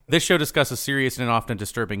This show discusses serious and often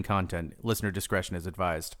disturbing content. Listener discretion is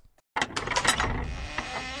advised. I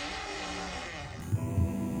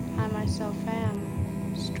myself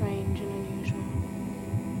am strange and unusual.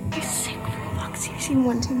 You're sick for walks. You've seen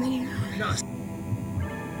one too many now.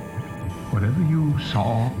 Whatever you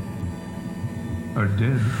saw or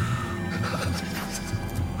did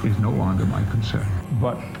is no longer my concern.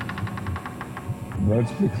 But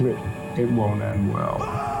let's be clear, it won't end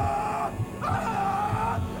well.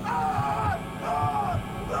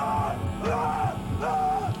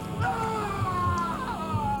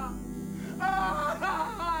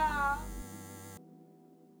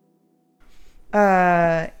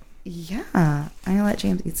 Yeah. I'm gonna let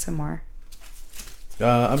James eat some more.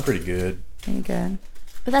 I'm pretty good. Are you good?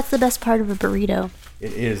 But that's the best part of a burrito.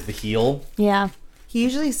 It is the heel. Yeah. He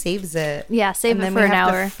usually saves it. Yeah, save and it then for we an have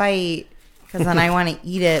hour. To fight because then I want to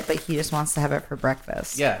eat it, but he just wants to have it for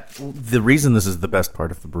breakfast. Yeah. The reason this is the best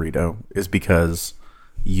part of the burrito is because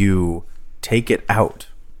you take it out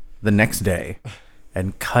the next day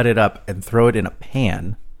and cut it up and throw it in a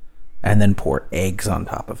pan and then pour eggs on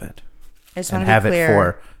top of it. I just And want to have be clear. it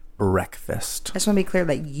for breakfast. I just want to be clear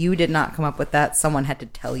that you did not come up with that. Someone had to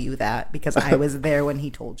tell you that because I was there when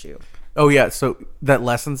he told you. Oh, yeah. So that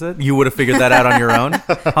lessens it? You would have figured that out on your own?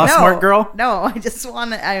 Huh, smart girl? No, I just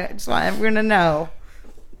want everyone to know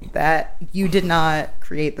that you did not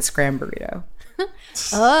create the scram burrito.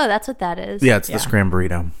 Oh, that's what that is. Yeah, it's the scram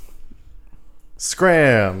burrito.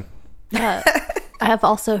 Scram. I have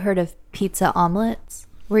also heard of pizza omelets,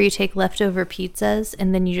 where you take leftover pizzas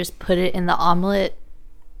and then you just put it in the omelet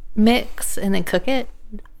mix and then cook it.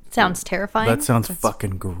 Sounds terrifying. That sounds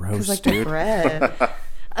fucking gross, Like the dude. bread.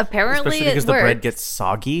 Apparently, Especially because it the works. bread gets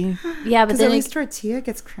soggy. Yeah, but Because then at it, least tortilla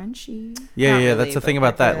gets crunchy. Yeah, Not yeah, really, that's the but thing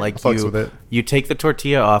about that. good. Like Fucks with it. you take the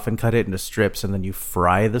tortilla off and cut it into strips, and then you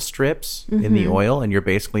fry the strips in the oil, and you're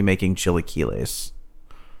basically making chilaquiles,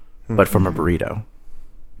 but from a burrito.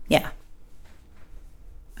 Yeah.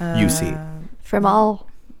 You see. from all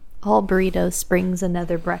burritos springs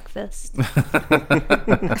another breakfast.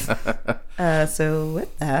 So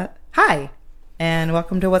with that, hi, and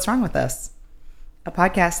welcome to What's Wrong With Us, a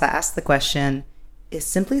podcast that asks the question, is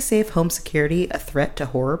Simply Safe home security a threat to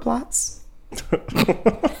horror plots?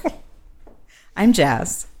 I'm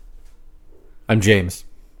Jazz, I'm James.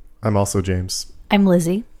 I'm also James. I'm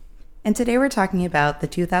Lizzie. and today we're talking about the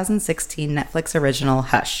 2016 Netflix original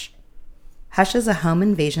Hush. Hush is a home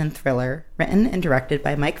invasion thriller written and directed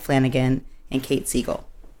by Mike Flanagan and Kate Siegel.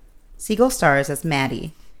 Siegel stars as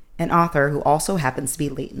Maddie, an author who also happens to be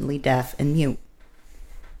latently deaf and mute.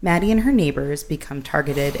 Maddie and her neighbors become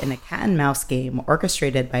targeted in a cat and mouse game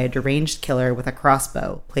orchestrated by a deranged killer with a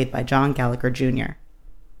crossbow, played by John Gallagher Jr.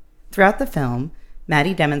 Throughout the film,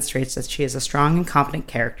 Maddie demonstrates that she is a strong and confident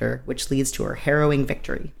character, which leads to her harrowing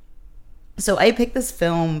victory. So I picked this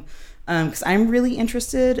film because I'm really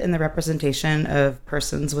interested in the representation of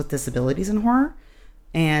persons with disabilities in horror.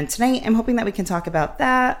 And tonight, I'm hoping that we can talk about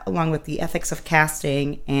that, along with the ethics of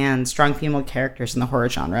casting and strong female characters in the horror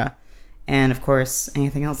genre. And, of course,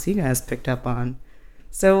 anything else you guys picked up on.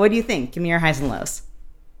 So what do you think? Give me your highs and lows.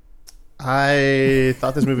 I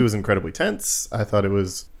thought this movie was incredibly tense. I thought it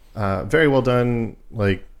was very well done,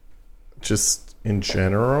 like, just in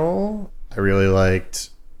general. I really liked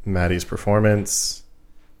Maddie's performance.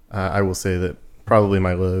 I will say that probably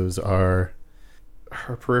my lows are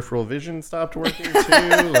her peripheral vision stopped working too.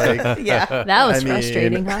 Like, Yeah. That was I mean-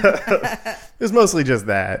 frustrating, huh? it was mostly just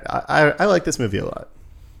that. I like this movie a lot.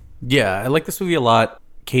 Yeah, I like this movie a lot.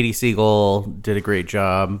 Katie Siegel did a great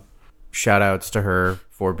job. Shout outs to her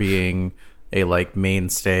for being a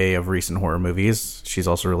mainstay of recent horror movies. She's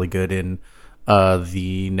also really good in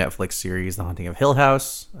the Netflix series The Haunting of Hill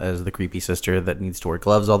House as the creepy sister that needs to wear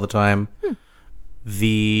gloves all the time.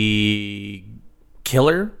 The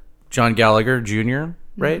killer, John Gallagher Jr.,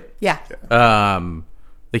 right? Yeah.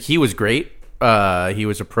 He was great. He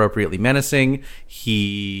was appropriately menacing.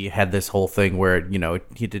 He had this whole thing where,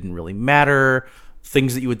 he didn't really matter.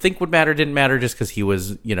 Things that you would think would matter didn't matter just because he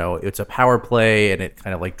was, it's a power play, and it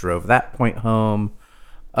kind of drove that point home.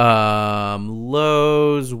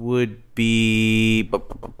 Lows would be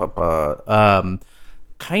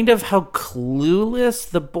kind of how clueless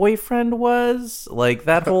the boyfriend was.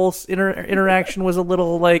 That whole interaction was a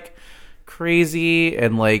little crazy,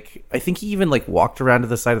 and I think he even walked around to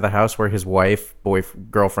the side of the house where his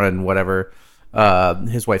girlfriend, whatever,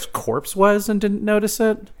 his wife's corpse was, and didn't notice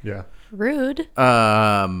it. Yeah. Rude.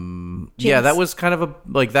 Yeah, that was kind of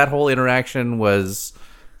that whole interaction was,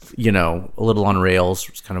 a little on rails.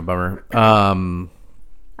 It was kind of a bummer.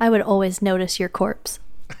 I would always notice your corpse.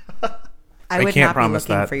 I would can't not be promise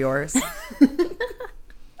looking that. for yours.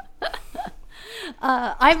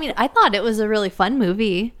 I mean, I thought it was a really fun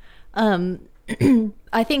movie.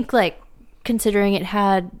 I think, like, considering it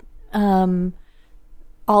had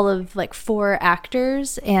all of, like, 4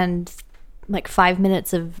 actors and, like, 5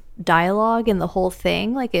 minutes of dialogue in the whole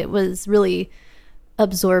thing, like, it was really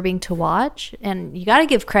absorbing to watch. And you got to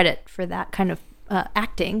give credit for that kind of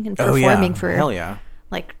acting and performing for, hell yeah.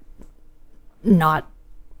 like, not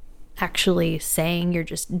actually saying, you're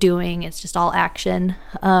just doing. It's just all action.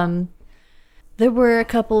 There were a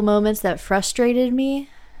couple moments that frustrated me,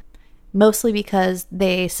 mostly because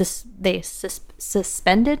they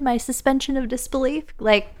suspended my suspension of disbelief.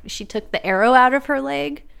 Like, she took the arrow out of her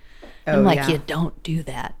leg. I'm like, you don't do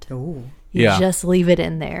that. Oh, You Yeah. just leave it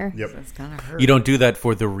in there. Yep. it's gonna hurt. You don't do that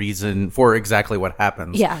for the reason, for exactly what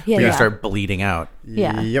happens. Yeah, yeah, Where yeah. you start bleeding out.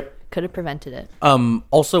 Yeah. Yep. Could have prevented it.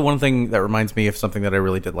 Also, one thing that reminds me of something that I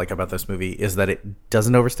really did like about this movie is that it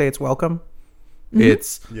doesn't overstay its welcome. Mm-hmm.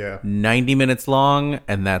 It's Yeah. 90 minutes long,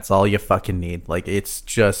 and that's all you fucking need. Like, it's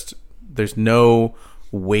just, there's no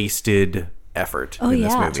wasted effort in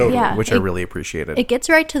this yeah. movie, Totally. Yeah. which I really appreciated. It gets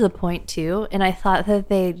right to the point, too. And I thought that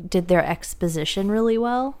they did their exposition really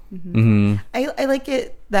well. I like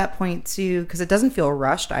it that point too because it doesn't feel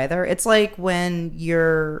rushed either. It's like when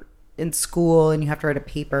you're in school and you have to write a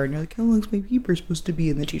paper and you're like, how long's my paper supposed to be?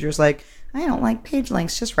 And the teacher's like, I don't like page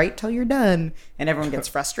lengths, just write till you're done. And everyone gets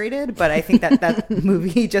frustrated. But I think that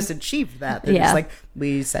movie just achieved that. They're Yeah. just like,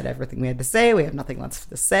 we said everything we had to say. We have nothing left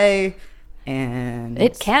to say. And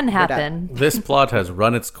It can we're done. happen. This plot has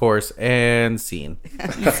run its course and scene.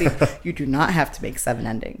 You see, you do not have to make 7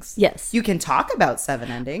 endings. Yes. You can talk about 7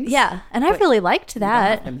 endings. Yeah. And I really liked You don't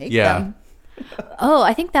have that. to make Yeah. them. Oh,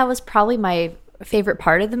 I think that was probably my favorite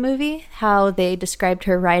part of the movie, how they described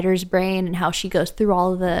her writer's brain and how she goes through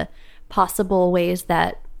all the possible ways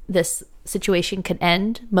that this situation could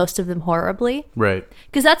end, most of them horribly. Right.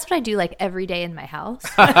 Because that's what I do, like, every day in my house.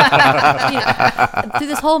 You know, through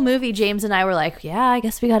this whole movie, James and I were like, yeah, I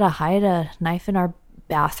guess we gotta hide a knife in our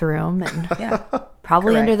bathroom and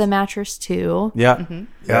probably under Correct. the mattress too. Yeah.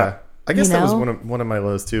 Yeah. I guess You that was know? one of my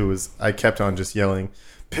lows too. Was I kept on just yelling,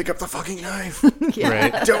 "Pick up the fucking knife!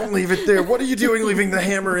 Right. Don't leave it there! What are you doing, leaving the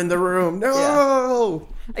hammer in the room? No!"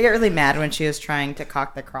 I get really mad when she was trying to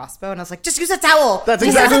cock the crossbow, and I was like, just use a towel. That's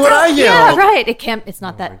Just exactly use a what I towel. yelled. Yeah, right. It can't. It's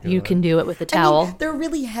not that you can do it with a I mean, towel. they're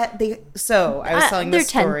really so I was telling this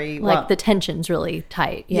story. Like the tension's really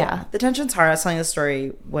tight. Yeah. The tension's hard. I was telling this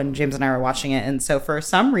story when James and I were watching it, and so for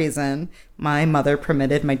some reason, my mother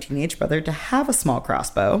permitted my teenage brother to have a small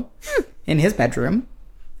crossbow in his bedroom,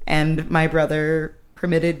 and my brother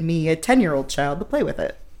permitted me, a 10-year-old child, to play with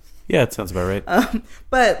it. Yeah, it sounds about right.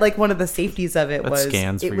 But like one of the safeties of it That was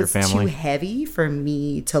scans it for your was family. too heavy for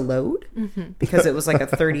me to load because it was like a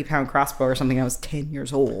 30-pound crossbow or something. I was 10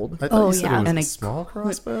 years old. I thought Oh, you said yeah. it was And a I small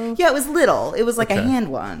crossbow. Yeah, it was little. It was like a Okay.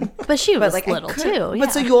 hand one. But she was like little could- too.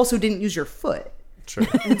 But so yeah. you also didn't use your foot. Sure.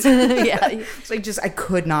 yeah. So I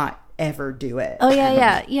could not ever do it. Oh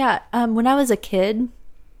yeah, yeah. When I was a kid,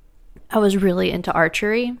 I was really into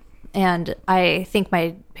archery, and I think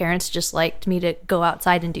my parents just liked me to go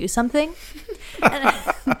outside and do something.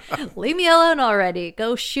 Leave me alone already.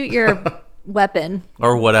 Go shoot your weapon.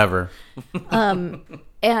 Or whatever.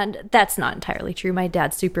 And that's not entirely true. My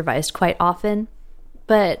dad supervised quite often,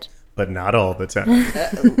 but But not all the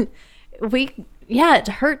time. it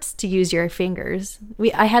hurts to use your fingers.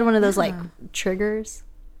 I had one of those like triggers.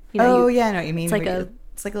 You know, Yeah, I know what you mean. it's like Where a- you-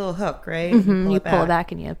 it's like a little hook, right? you pull it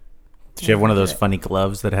back and you. Did you have one of those funny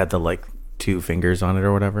gloves that had the like 2 fingers on it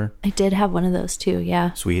or whatever? I did have one of those too.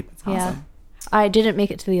 Yeah. Sweet. Yeah. I didn't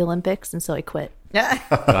make it to the Olympics, and so I quit. Yeah,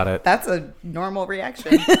 Got it. that's a normal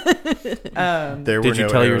reaction. There were Did you no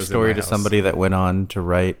tell your arrows in story my to house. somebody that went on to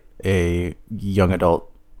write a young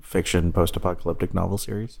adult fiction post-apocalyptic novel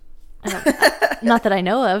series? Not that I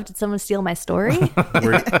know of. Did someone steal my story?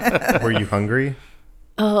 Were you hungry?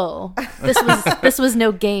 Oh, this was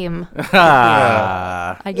no game.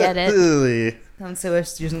 I get it. Ugh. Don't say with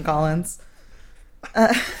Susan Collins.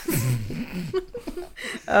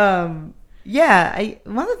 Yeah,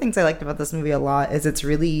 one of the things I liked about this movie a lot is it's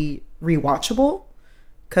really rewatchable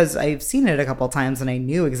because I've seen it a couple times and I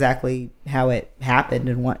knew exactly how it happened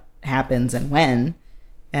and what happens and when,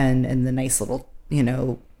 and the nice little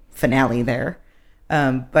finale there.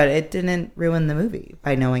 But it didn't ruin the movie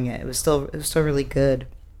by knowing it. It was still really good.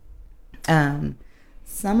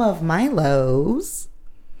 Some of my lows,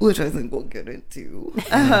 which I think we'll get into.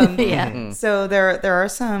 Yeah. So there are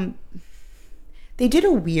some. They did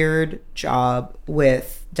a weird job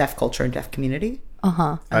with deaf culture and deaf community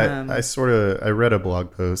I read a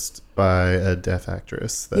blog post by a deaf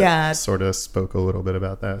actress that sort of spoke a little bit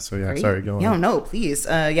about that. So yeah, sorry, go on. No, please.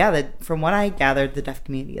 From what I gathered, the deaf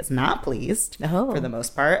community is not pleased for the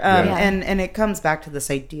most part. And it comes back to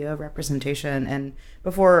this idea of representation. And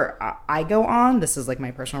before I go on, this is like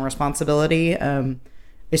my personal responsibility. I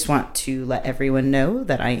just want to let everyone know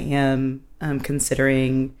that I am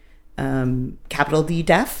considering capital D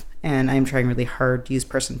deaf. And I'm trying really hard to use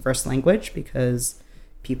person first language because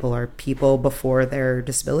people are people before their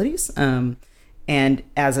disabilities. And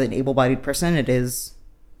as an able-bodied person,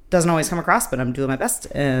 doesn't always come across, but I'm doing my best.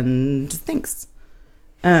 And thanks.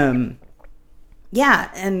 And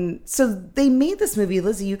so they made this movie.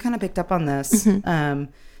 Lizzie, you kind of picked up on this.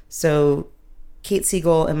 So Kate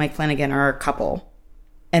Siegel and Mike Flanagan are a couple,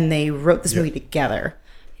 and they wrote this movie together.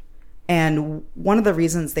 And one of the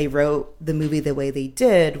reasons they wrote the movie the way they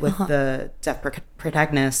did with the deaf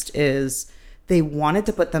protagonist is they wanted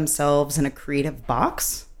to put themselves in a creative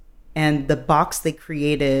box. And the box they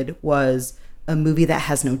created was a movie that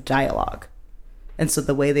has no dialogue. And so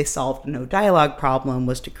the way they solved the no dialogue problem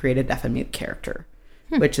was to create a deaf and mute character,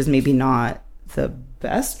 which is maybe not the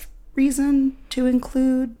best reason to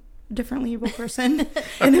include a differently able person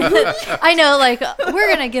in a movie. I know, like, we're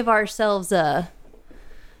going to give ourselves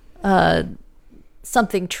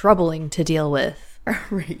something troubling to deal with,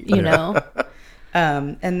 right? You know.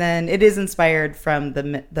 And then it is inspired from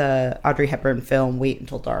the Audrey Hepburn film Wait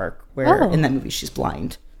Until Dark, where in that movie she's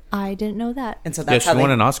blind. I didn't know that. And so that's she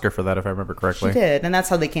won an Oscar for that, if I remember correctly. She did, and that's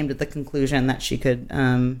how they came to the conclusion that she could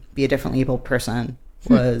be a differently able person,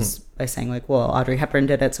 was by saying like, well, Audrey Hepburn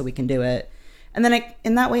did it, so we can do it. And then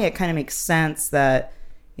in that way, it kind of makes sense that,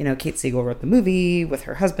 you know, Kate Siegel wrote the movie with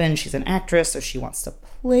her husband. She's an actress, so she wants to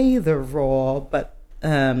play the role, but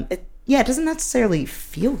it doesn't necessarily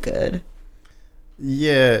feel good.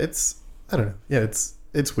 Yeah, I don't know. Yeah,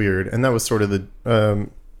 it's weird. And that was sort of the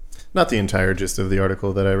not the entire gist of the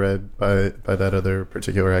article that I read by that other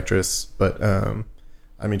particular actress, but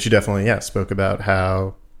I mean, she definitely spoke about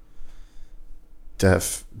how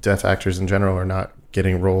deaf actors in general are not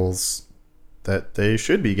getting roles that they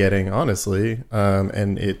should be getting, honestly.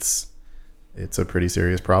 And it's a pretty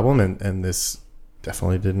serious problem, and this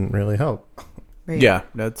definitely didn't really help. Right. Yeah,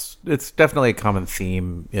 it's definitely a common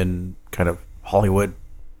theme in kind of Hollywood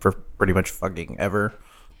for pretty much fucking ever.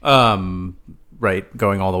 Right,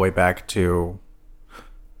 going all the way back to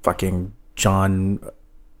fucking John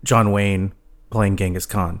Wayne playing Genghis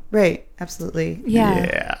Khan. Right, absolutely.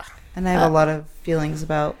 Yeah. And I have a lot of feelings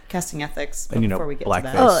about casting ethics before we get to that.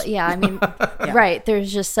 blackface. Oh, yeah. I mean, right.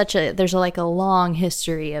 There's just there's a long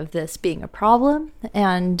history of this being a problem.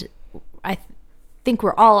 And I think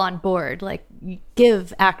we're all on board. Like, you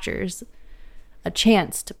give actors a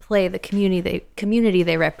chance to play the community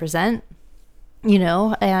they represent, you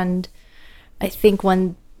know? And I think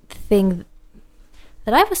one thing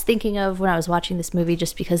that I was thinking of when I was watching this movie,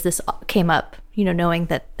 just because this came up, you know, knowing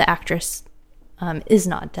that the actress is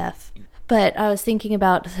not deaf. But I was thinking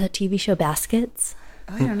about the TV show Baskets.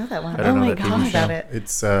 Oh, I don't know that one. I don't know my that TV God. show. About it.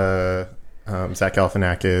 It's Zach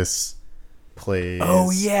Galifianakis plays.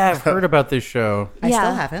 Oh yeah, I've heard about this show. I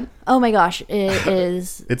still haven't. Oh my gosh, it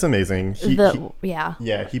is. It's amazing. He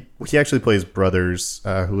actually plays brothers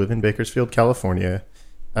who live in Bakersfield, California.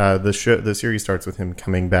 The series starts with him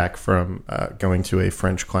coming back from going to a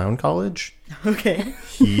French clown college. Okay.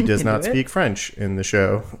 He does not speak French in the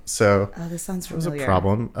show, so This sounds it was familiar. a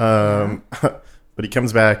problem. But he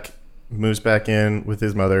comes back, moves back in with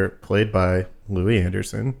his mother, played by Louis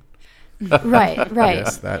Anderson. Right.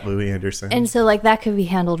 Yes, that Louis Anderson. And so, like, that could be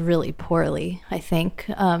handled really poorly, I think.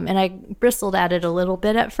 And I bristled at it a little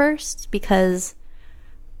bit at first because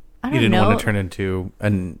I don't know. You didn't want to turn into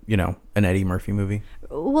an Eddie Murphy movie.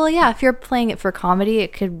 Well, yeah, if you're playing it for comedy,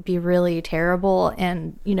 it could be really terrible.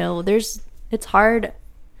 And, you know, it's hard,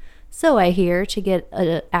 so I hear, to get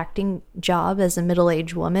an acting job as a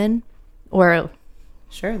middle-aged woman, or,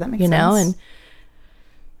 Sure, that makes you sense. know, and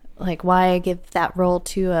like, why give that role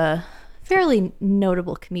to a fairly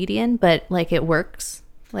notable comedian? But, like, it works.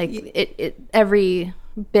 Like, it every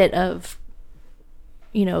bit of,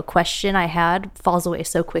 you know, question I had falls away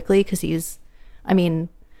so quickly because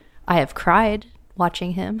I have cried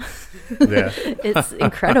watching him. Yeah. It's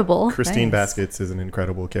incredible. Christine Nice. Baskets is an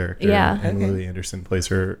incredible character. Yeah. And Louis Anderson plays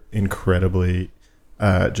her incredibly,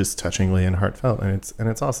 just touchingly and heartfelt, and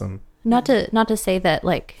it's awesome. Not to say that,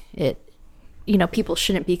 like, it, you know, people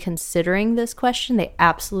shouldn't be considering this question. They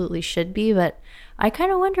absolutely should be, but I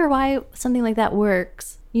kind of wonder why something like that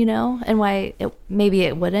works, you know, and why maybe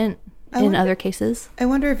it wouldn't in wonder- other cases. I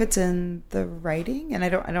wonder if it's in the writing, and I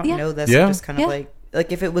don't Yeah. know this. Yeah. I'm just kind of Yeah. like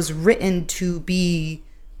like if it was written to be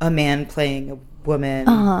a man playing a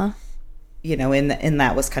woman, you know, and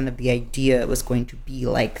that was kind of the idea, it was going to be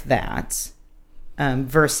like that,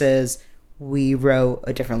 versus we wrote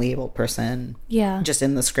a differently abled person just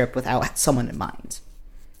in the script without someone in mind.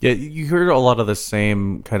 Yeah, you heard a lot of the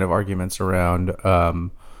same kind of arguments around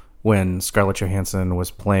when Scarlett Johansson was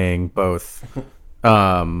playing both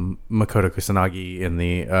Makoto Kusanagi in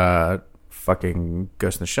the fucking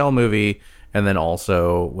Ghost in the Shell movie, and then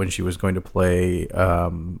also when she was going to play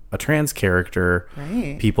a trans character.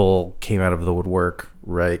 Right. People came out of the woodwork,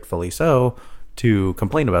 rightfully so, to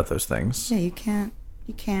complain about those things. Yeah, you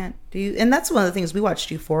can't do, and that's one of the things. We watched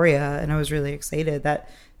Euphoria, and I was really excited that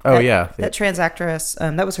that trans actress,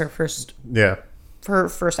 that was her first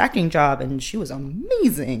acting job, and she was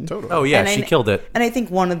amazing. Totally. Oh yeah, she killed it. And I think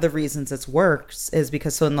one of the reasons it works is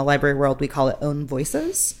because, so in the library world we call it own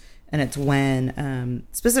voices, and it's when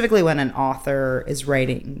specifically when an author is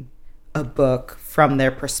writing a book from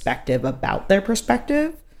their perspective about their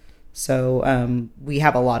perspective. So we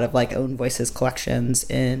have a lot of like own voices collections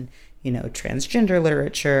in, you know, transgender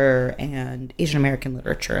literature and Asian American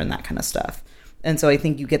literature and that kind of stuff. And so I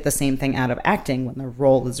think you get the same thing out of acting when the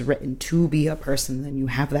role is written to be a person, then you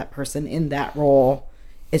have that person in that role.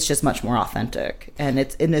 It's just much more authentic, and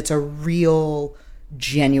it's a real,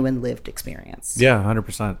 genuine lived experience. Yeah,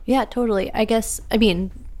 100%. Yeah, totally. I guess, I mean,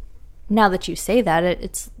 now that you say that,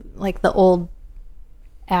 it's like the old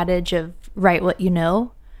adage of write what you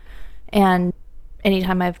know. And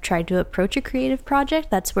anytime I've tried to approach a creative project,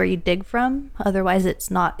 that's where you dig from. Otherwise, it's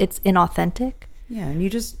inauthentic. Yeah, and you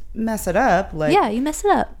just mess it up. Like, yeah, you mess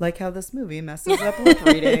it up. Like how this movie messes up lip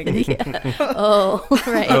reading. Oh,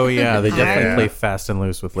 right. Oh yeah, they definitely play fast and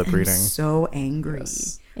loose with lip reading. So angry.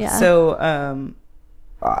 Yes. Yeah. So,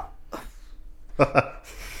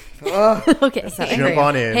 Okay. Jump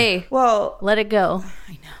on in. Hey, well, let it go.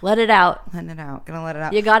 I know. Let it out. letting it out. Gonna let it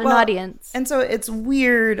out. You got an audience. And so it's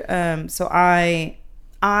weird. So I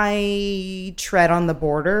tread on the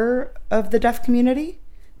border of the deaf community.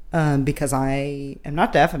 Because I am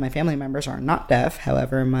not deaf and my family members are not deaf.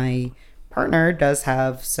 However, my partner does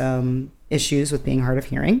have some issues with being hard of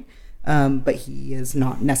hearing, but he is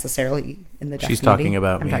not necessarily in the deaf She's community. talking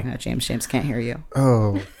about I'm me. talking about James. James can't hear you.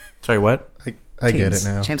 Oh, Sorry, what? I get it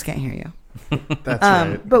now. James can't hear you. That's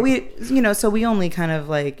right. But we, you know, so we only kind of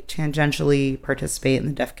like tangentially participate in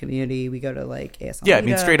the deaf community. We go to like ASL. Yeah, I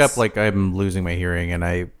mean, straight up, meetups. like I'm losing my hearing, and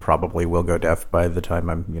I probably will go deaf by the time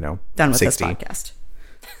I'm, done with 60. this podcast.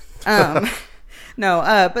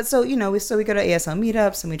 No, but so, you know, we go to ASL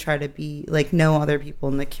meetups and we try to be like know other people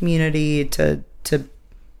in the community to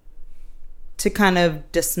kind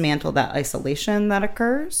of dismantle that isolation that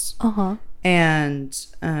occurs. And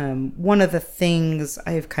one of the things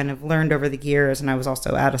I've kind of learned over the years, and I was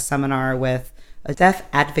also at a seminar with a deaf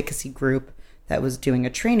advocacy group that was doing a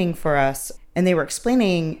training for us, and they were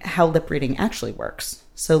explaining how lip reading actually works.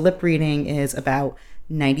 So lip reading is about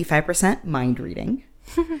 95% mind reading.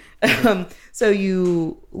 So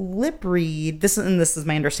you lip read this, and this is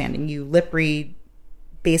my understanding. You lip read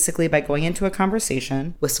basically by going into a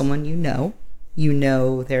conversation with someone you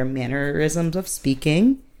know their mannerisms of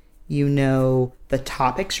speaking, you know the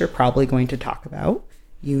topics you're probably going to talk about,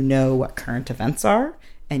 you know what current events are,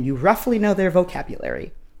 and you roughly know their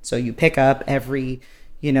vocabulary. So you pick up every,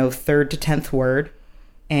 third to 10th word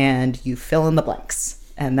and you fill in the blanks.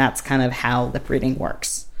 And that's kind of how lip reading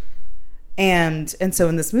works. And so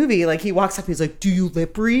in this movie, like, he walks up, he's like, "Do you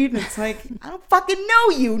lip read?" And it's like, I don't fucking know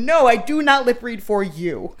you. No, I do not lip read for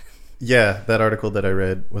you. Yeah, that article that I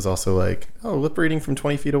read was also like, "Oh, lip reading from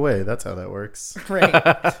 20 feet away. That's how that works." Right.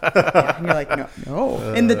 Yeah, and you're like,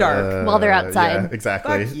 no, in the dark. While they're outside. Yeah,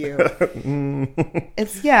 exactly. Fuck you.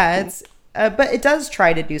 But it does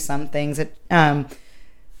try to do some things.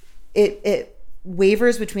 It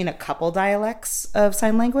wavers between a couple dialects of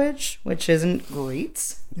sign language, which isn't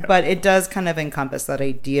great, but it does kind of encompass that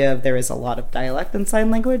idea of there is a lot of dialect in sign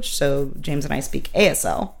language. So James and I speak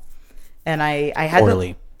ASL, and I had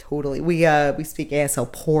Poorly. Totally. We speak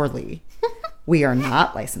ASL poorly. We are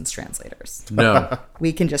not licensed translators. No.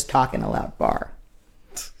 We can just talk in a loud bar.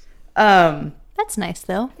 That's nice,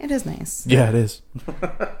 though. It is nice. Yeah, it is.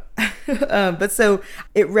 But so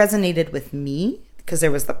it resonated with me because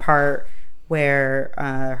there was the part where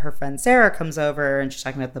her friend Sarah comes over and she's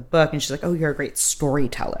talking about the book and she's like, "Oh, you're a great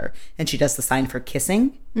storyteller." And she does the sign for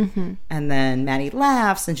kissing. Mm-hmm. And then Maddie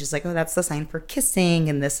laughs and she's like, "Oh, that's the sign for kissing.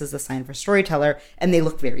 And this is the sign for storyteller." And they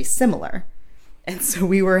look very similar. And so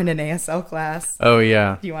we were in an ASL class. Oh,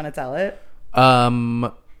 yeah. Do you want to tell it?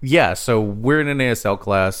 Yeah, so we're in an ASL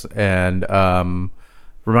class, and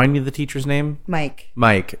Remind me of the teacher's name? Mike.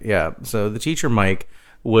 Mike, yeah. So the teacher, Mike,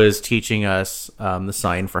 was teaching us the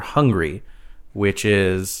sign for hungry, which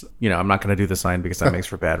is, I'm not going to do the sign because that makes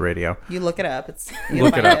for bad radio. You look it up.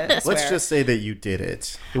 Look it up. I Let's swear. just say that you did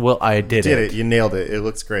it. Well, I did Did it. it. You nailed it. It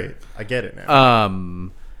looks great. I get it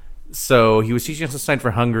now. So he was teaching us the sign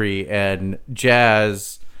for hungry, and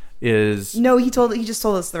Jazz is... No, he just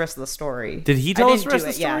told us the rest of the story. Did he I tell us didn't the rest do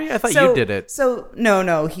of the it, story? yeah. I thought you did it. So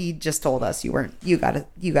no, he just told us you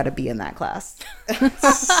gotta be in that class.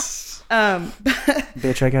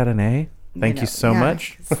 Bitch, I got an A. Thank you so yeah.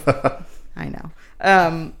 much. I know.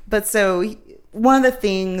 But so one of the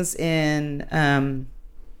things in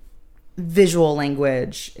visual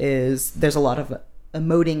language is there's a lot of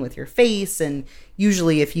emoting with your face, and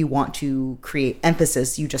usually if you want to create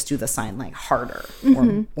emphasis, you just do the sign like harder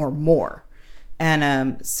or more.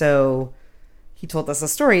 And so he told us a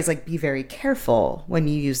story. He's like, be very careful when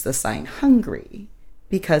you use the sign hungry,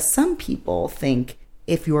 because some people think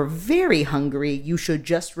if you're very hungry, you should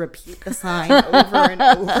just repeat the sign over and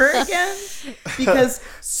over again. Because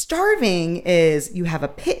starving is you have a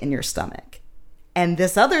pit in your stomach. And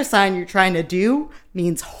this other sign you're trying to do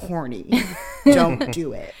means horny. Don't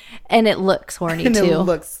do it. And it looks horny And too. it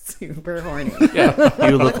looks super horny. Yeah,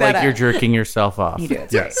 you look that like you're up. jerking yourself off. You do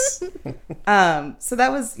it. Yes. So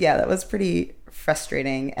that was pretty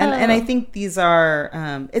frustrating. And I think these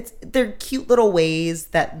are they're cute little ways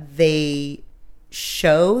that they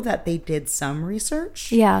show that they did some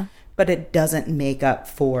research. Yeah. But it doesn't make up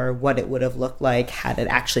for what it would have looked like had it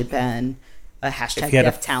actually been a hashtag If you had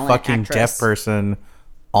a deaf talent fucking actress. deaf person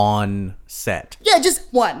on set. Yeah, just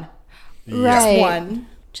one. Right. One.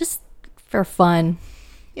 Just for fun.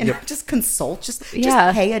 Just consult. Just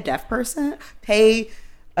Yeah. pay a deaf person. Pay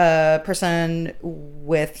a person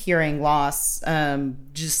with hearing loss.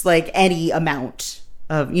 Just like any amount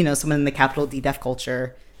of someone in the capital D deaf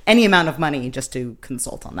culture. Any amount of money just to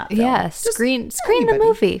consult on that film. Yeah. Just Screen the anybody.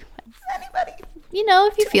 movie. Anybody.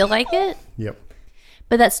 If you feel like it. Yep.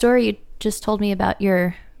 But that story you just told me about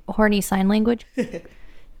your horny sign language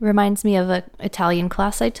reminds me of an Italian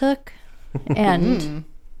class I took. And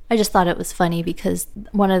I just thought it was funny because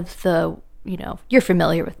one of the, you're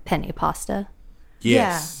familiar with penne pasta.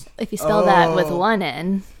 Yes. If you spell that with one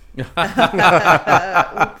N, it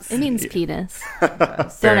means penis. Don't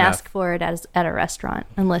enough. ask for it at a restaurant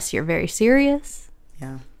unless you're very serious.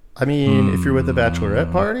 Yeah. I mean, if you're with the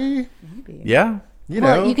bachelorette party, Yeah. you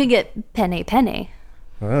Well, know. you can get penne penne.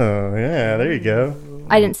 Oh, yeah, there you go.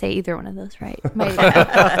 I didn't say either one of those right.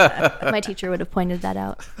 My teacher would have pointed that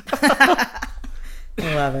out.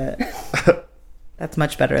 I love it. That's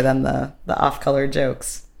much better than the off-color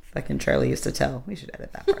jokes fucking Charlie used to tell. We should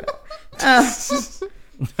edit that part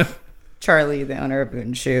out. Charlie, the owner of Boot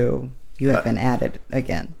and Shoe, you have been added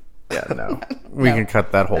again. Yeah, no. We can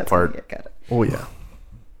cut that whole That's gonna part. get cut. Oh, yeah.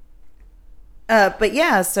 But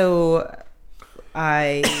yeah, so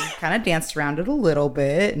I kind of danced around it a little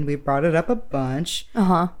bit, and we brought it up a bunch.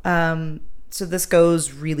 So this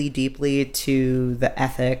goes really deeply to the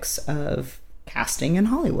ethics of casting in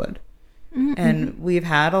Hollywood. And we've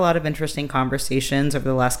had a lot of interesting conversations over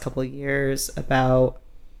the last couple of years about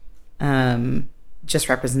just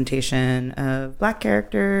representation of Black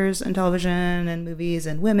characters in television and movies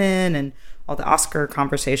and women and all the Oscar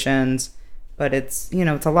conversations. But it's,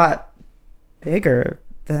 it's a lot bigger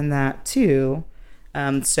than that too.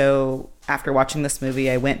 So after watching this movie,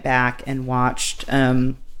 I went back and watched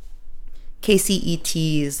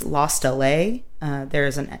KCET's Lost LA.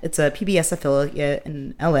 It's a PBS affiliate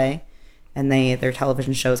in LA, and their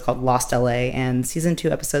television show is called Lost LA, and season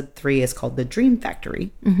 2, episode 3 is called The Dream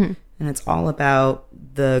Factory, and it's all about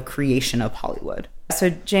the creation of Hollywood. So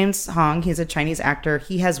James Hong, he's a Chinese actor.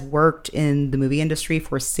 He has worked in the movie industry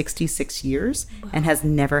for 66 years and has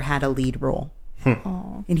never had a lead role.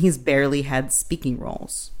 And he's barely had speaking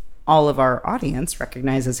roles. All of our audience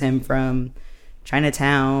recognizes him from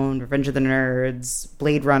Chinatown, Revenge of the Nerds,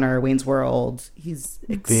 Blade Runner, Wayne's World. He's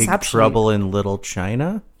Big exceptionally... Trouble in Little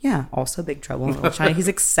China. Yeah, also Big Trouble in Little China. He's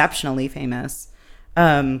exceptionally famous.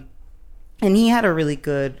 And he had a really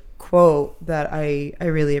good quote that I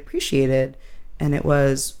really appreciated. And it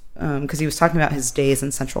was because he was talking about his days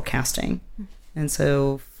in central casting. And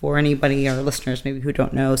so for anybody, our listeners maybe who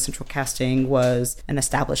don't know, central casting was an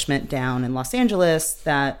establishment down in Los Angeles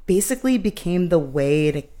that basically became the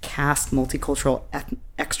way to cast multicultural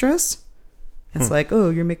extras. It's like, oh,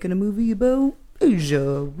 you're making a movie about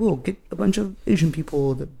Asia. We'll get a bunch of Asian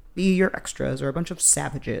people to be your extras, or a bunch of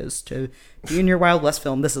savages to be in your Wild West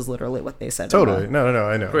film. This is literally what they said. Totally. No,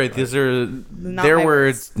 I know. Right, these are their my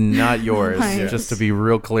words, not yours. Right. Just to be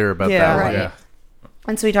real clear about Yeah, that. right. Yeah.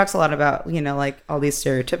 And so he talks a lot about, like all these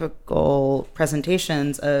stereotypical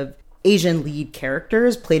presentations of Asian lead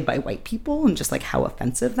characters played by white people and just like how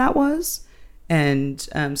offensive that was. And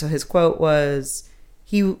so his quote was,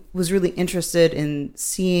 he was really interested in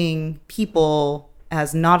seeing people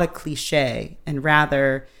as not a cliche and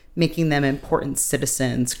rather making them important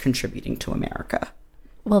citizens contributing to America.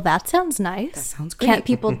 Well, that sounds nice. That sounds great. Can't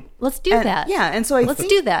people? Let's do that. Yeah, and so let's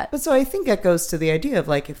do that. But so I think that goes to the idea of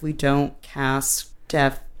like, if we don't cast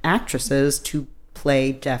deaf actresses to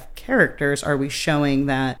play deaf characters, are we showing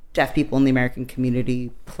that deaf people in the American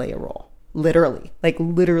community play a role? Literally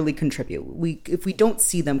contribute. If we don't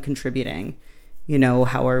see them contributing,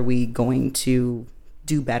 how are we going to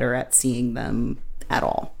do better at seeing them at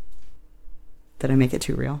all? Did I make it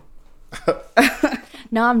too real?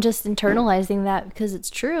 No, I'm just internalizing that because it's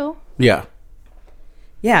true. Yeah.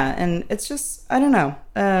 Yeah, and it's just, I don't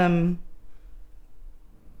know.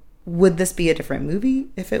 Would this be a different movie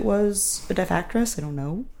if it was a deaf actress? I don't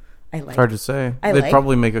know. It's hard to say. They'd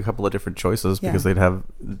probably make a couple of different choices because they'd have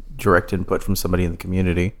direct input from somebody in the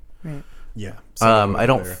community. Right. Yeah. I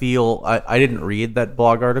don't feel... I didn't read that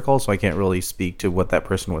blog article, so I can't really speak to what that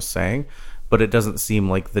person was saying, but it doesn't seem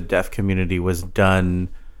like the deaf community was done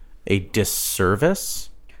a disservice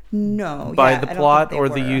by the plot or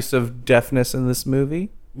the use of deafness in this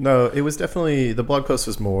movie. No, it was definitely... The blog post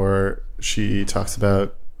was more... She talks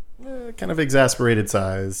about kind of exasperated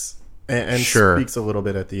sighs and speaks a little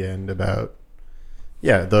bit at the end about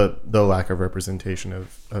the lack of representation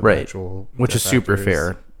of actual which is super actors.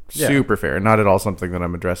 fair. Super fair. Not at all something that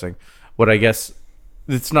I'm addressing. What I guess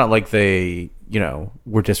it's not like they,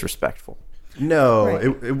 were disrespectful. No,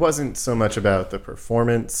 it wasn't so much about the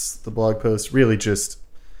performance, the blog post, really just,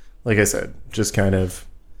 like I said, just kind of...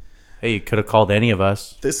 Hey, you could have called any of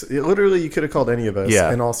us. Literally, you could have called any of us.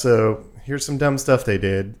 Yeah. And also, here's some dumb stuff they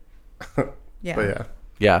did. Yeah. But yeah.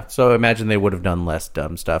 Yeah, so imagine they would have done less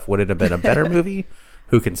dumb stuff. Would it have been a better movie?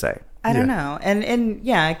 Who can say? I don't know. And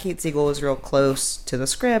yeah, Kate Siegel was real close to the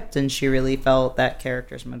script, and she really felt that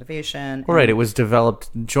character's motivation. Well, right, it was developed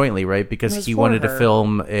jointly, right? Because he wanted to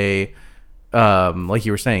film a... like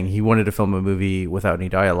you were saying, he wanted to film a movie without any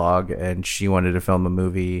dialogue, and she wanted to film a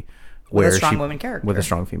movie where with a strong woman character, with a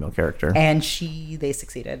strong female character, and they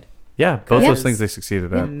succeeded. Yeah, both those things they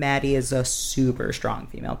succeeded at. Maddie is a super strong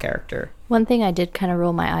female character. One thing I did kind of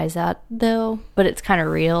roll my eyes at, though, but it's kind of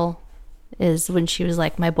real, is when she was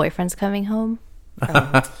like, "My boyfriend's coming home."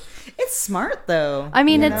 It's smart though. I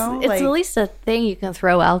mean, it's at least a thing you can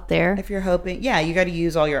throw out there. If you're hoping, you got to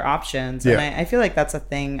use all your options. Yeah. And I feel like that's a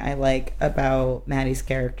thing I like about Maddie's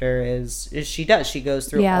character is she goes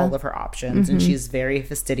through all of her options, and she's very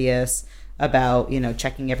fastidious about,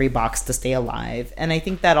 checking every box to stay alive. And I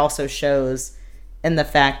think that also shows in the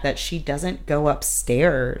fact that she doesn't go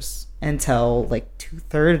upstairs until like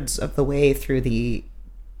 2/3 of the way through the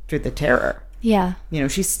terror. Yeah.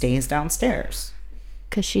 She stays downstairs.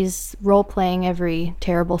 Because she's role-playing every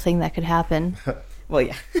terrible thing that could happen. Well,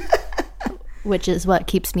 yeah. Which is what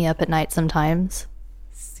keeps me up at night sometimes.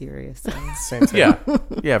 Seriously. Same time.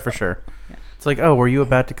 Yeah, for sure. Yeah. It's like, oh, were you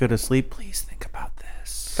about to go to sleep? Please think about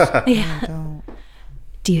this. Yeah. Don't.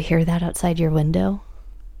 Do you hear that outside your window?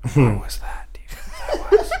 What was that? Do you know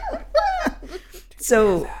what that was?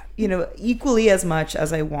 So, equally as much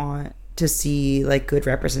as I want to see like good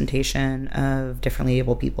representation of differently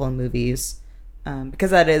able people in movies, because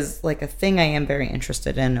that is like a thing I am very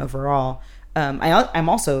interested in overall. I'm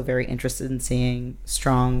also very interested in seeing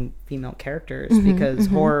strong female characters because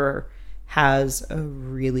horror has a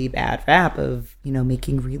really bad rap of,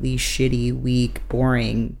 making really shitty, weak,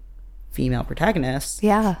 boring female protagonists.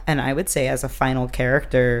 Yeah. And I would say as a final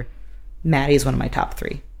character, Maddie's one of my top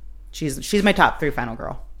 3. She's my top 3 final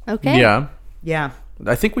girl. Okay. Yeah. Yeah.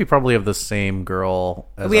 I think we probably have the same girl.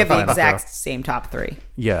 We have the final exact girl. same top 3.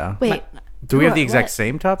 Yeah. Wait. Do we have the exact what?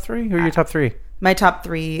 same top 3? Who are your top 3? My top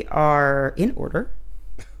 3 are in order: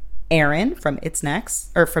 Aaron from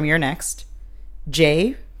From Your Next,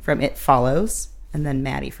 Jay from It Follows, and then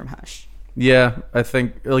Maddie from Hush. Yeah, I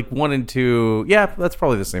think like 1 and 2. Yeah, that's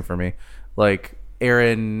probably the same for me. Like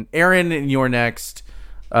Erin in Your Next.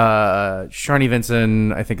 Sharni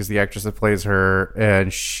Vinson, I think, is the actress that plays her,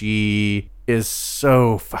 and she is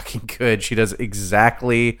so fucking good. She does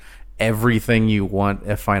exactly everything you want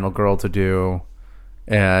a final girl to do,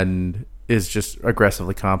 and is just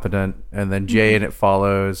aggressively competent. And then Jay in It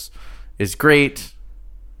Follows is great.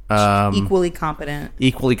 Equally competent,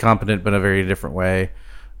 but in a very different way.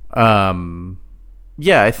 I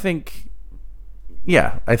think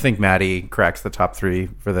Maddie cracks the top 3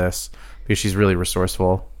 for this because she's really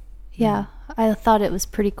resourceful. Yeah, I thought it was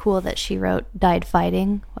pretty cool that she wrote "died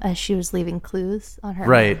fighting" as she was leaving clues on her.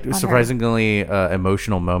 Right. on her- Surprisingly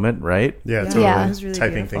emotional moment, right? Yeah, totally. Yeah. It was really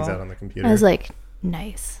Typing beautiful. things out on the computer. I was like,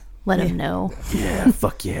 nice. Let him know. Yeah,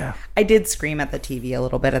 fuck yeah. I did scream at the TV a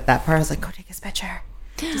little bit at that part. I was like, go take his picture.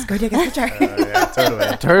 Just go take his picture. yeah,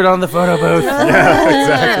 totally. Turn on the photo booth.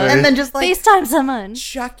 Exactly. And then just like FaceTime someone.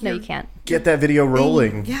 chuck No, your you can't. Get that video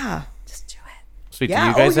rolling. Yeah, just do it. Sweet. Yeah, Do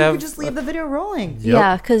you guys you have? could just leave the video rolling. Yep.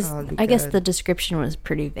 Yeah, because Oh, that'd be I guess good. the description was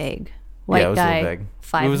pretty vague. White yeah, it was a guy, little vague.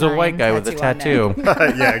 5'9". It was a white guy with a tattoo on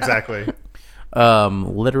tattoo. Yeah, exactly.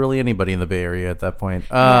 Literally anybody in the Bay Area at that point.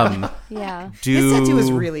 Yeah. His tattoo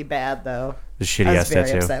was really bad, though. the shitty I was ass very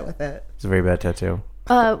tattoo. upset with it. It's a very bad tattoo.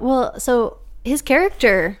 Well, so his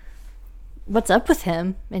character, what's up with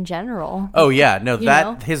him in general? Oh yeah, no, that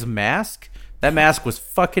know? his mask. That mask was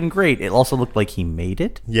fucking great. It also looked like he made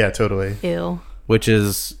it, Yeah, totally. Ew. which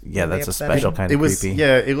is that's a upsetting. special kind It of was, creepy.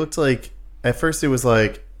 yeah, it looked like, at first it was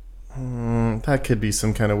like, that could be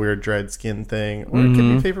some kind of weird dread skin thing. Or it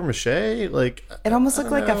could be paper mache. Like, It almost I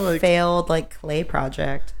looked don't like know, a failed clay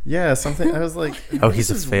project. Yeah, something. I was like, Oh, this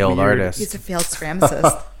he's a is failed weird. artist. He's a failed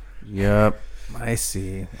ceramicist. Yep. I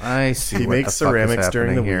see. I see. He what makes the fuck is ceramics during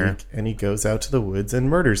the happening here. week, and he goes out to the woods and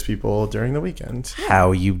murders people during the weekend.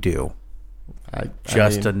 How you do?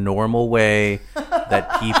 Just a normal way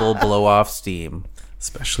that people blow off steam.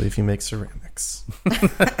 especially if you make ceramics. Looking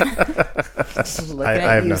I at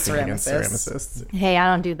have you, nothing against ceramicist. ceramicists. Hey, I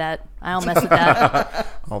don't do that. I don't mess with that.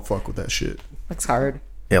 I'll fuck with that shit. Looks hard.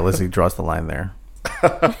 Yeah, Lizzie draws the line there.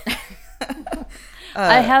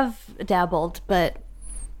 I have dabbled, but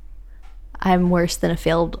I'm worse than a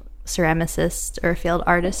failed ceramicist or a failed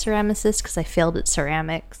artist ceramicist because I failed at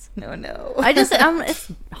ceramics. No.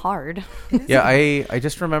 It's hard. Yeah, I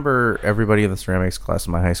just remember everybody in the ceramics class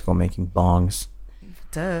in my high school making bongs.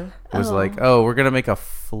 Duh. It was like, oh, we're gonna make a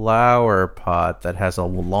flower pot that has a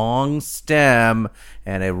long stem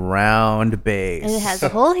and a round base. And it has a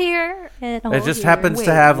hole here and a hole It just here. happens Wait,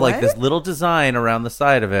 to have like what? this little design around the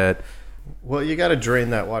side of it. Well, you got to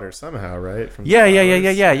drain that water somehow, right? From the Yeah, flowers?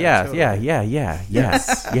 yeah.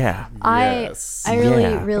 Yes. I really,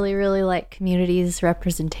 Yeah. really, really like Community's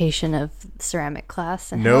representation of ceramic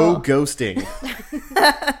class. And No how- ghosting.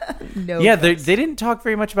 No. Yeah, they didn't talk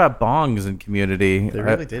very much about bongs in Community. They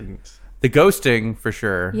really didn't. The ghosting for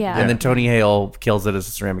sure. Yeah. And then Tony Hale kills it as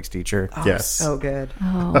a ceramics teacher. Yes. So good.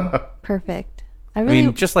 Oh, perfect. I I really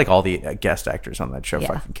mean, just like all the guest actors on that show Yeah.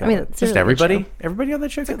 fucking kill I mean, it. it's a Just really good everybody. show. Everybody on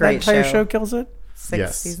that show, that great entire show. show kills it. 6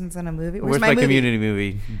 Yes. seasons in a movie. Where's my movie? Community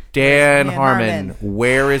movie? Dan Dan Harmon. Harmon?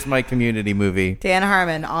 Where is my Community movie? Dan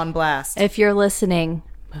Harmon on blast. if you're listening,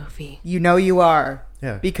 movie. You know you are.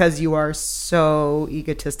 Yeah. Because you are so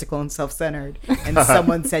egotistical and self-centered. And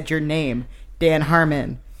someone said your name, Dan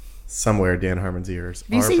Harmon. Somewhere Dan Harmon's ears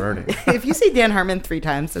If you are see- burning. If you say Dan Harmon 3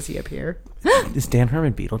 times, does he appear? Is Dan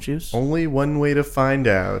Harmon Beetlejuice? Only one way to find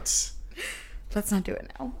out. Let's not do it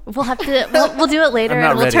now. We'll have to. We'll do it later. I'm not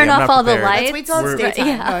and we'll ready. turn I'm off not all the prepared. lights. Let's wait till it's We're- daytime.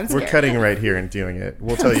 Yeah. No, I'm We're scared. cutting right here and doing it.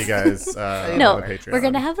 We'll tell you guys No, on the Patreon. we're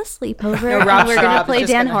gonna have a sleepover. No, and Rob we're gonna Schraub play is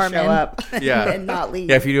just Dan gonna Harmon. show up Yeah. and not leave.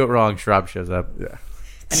 Yeah, if you do it wrong, Schraub shows up. Yeah.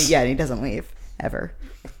 And he doesn't leave ever.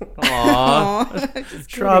 Aww.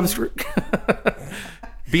 Schraub's.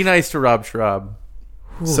 Be nice to Rob Schraub.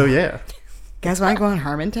 So yeah. Guys want to go on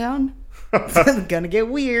Harmontown? It's gonna get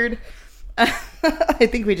weird. I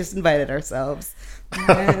think we just invited ourselves.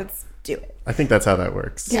 Let's do it. I think that's how that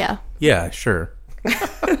works. Yeah. Yeah, sure.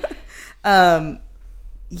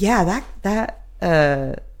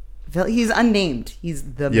 Yeah, he's unnamed. He's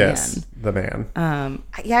the Yes. The man. man.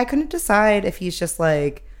 I couldn't decide if he's just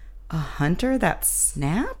like a hunter that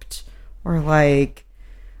snapped or like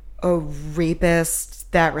a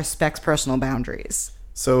rapist that respects personal boundaries.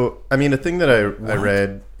 So, I mean, a thing that I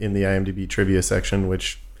read in the IMDb trivia section,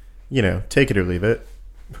 which, take it or leave it.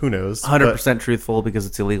 Who knows? 100% truthful because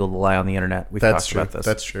it's illegal to lie on the internet. We've That's talked true. about this.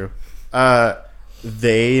 That's true.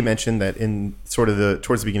 They mentioned that in sort of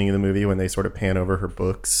towards the beginning of the movie, when they sort of pan over her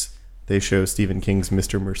books, they show Stephen King's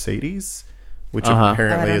Mr. Mercedes, which Oh, I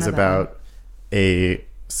apparently don't is know that about a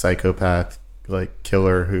psychopath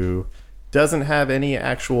killer who doesn't have any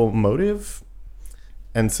actual motive,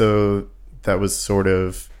 and so that was sort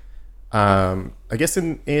of, I guess,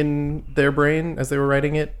 in their brain as they were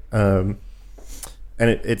writing it. And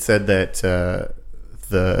it said that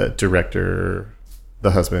the director,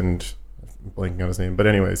 the husband, I'm blanking on his name, but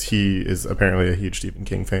anyways, he is apparently a huge Stephen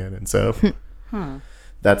King fan, and so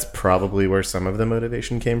that's probably where some of the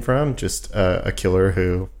motivation came from. Just a killer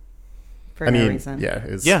who, For no reason.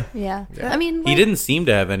 is Yeah. Yeah. I mean, He didn't seem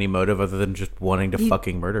to have any motive other than just wanting to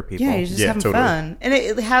fucking murder people. Yeah, he's just Yeah, having totally. fun. And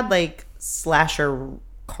it had slasher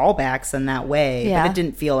callbacks in that way, Yeah. but it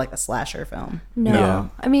didn't feel like a slasher film. No. Yeah.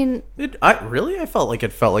 I mean, I felt like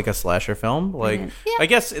it felt like a slasher film. Like, Yeah. I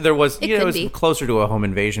guess there was, It it could was be. closer to a home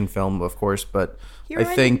invasion film, of course, but I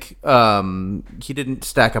reminded- think he didn't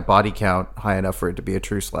stack a body count high enough for it to be a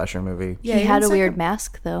true slasher movie. Yeah, he had a didn't weird suck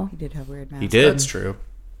mask, though. He did have weird masks. He did. That's true.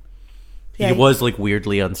 He Yeah, was like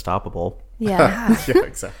weirdly unstoppable. Yeah. Yeah,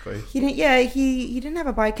 exactly. He didn't. Yeah, he didn't have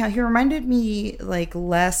a body count. He reminded me like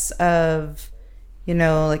less of,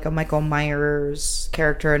 like a Michael Myers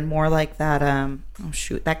character and more like that.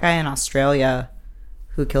 That guy in Australia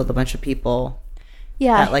who killed a bunch of people.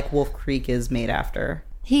 Yeah. That like Wolf Creek is made after.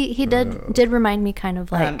 he did remind me kind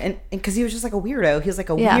of like And because he was just like a weirdo. He was like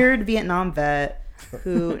a Yeah. weird Vietnam vet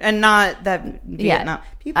who, and not that Vietnam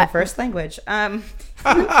people first language.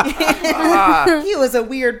 He was a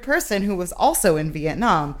weird person who was also in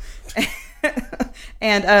Vietnam,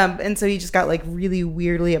 and so he just got like really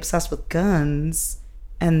weirdly obsessed with guns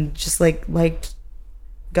and just liked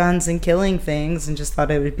guns and killing things and just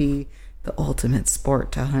thought it would be the ultimate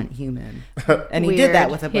sport to hunt human. And he did that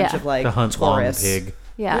Weird. with a bunch Yeah. of like To hunt long tourists. pig.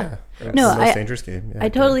 yeah. It's No, the most I- dangerous game. Yeah, I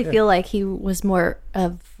totally feel like he was more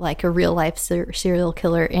of like a real life serial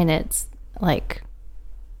killer in its like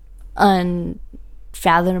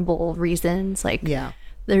unfathomable reasons. Like, Yeah.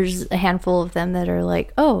 there's a handful of them that are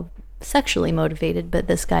like, oh, sexually motivated, but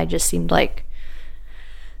this guy just seemed like,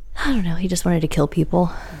 I don't know, he just wanted to kill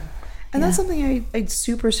people. And that's something I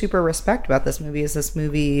super, super respect about this movie is this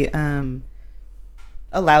movie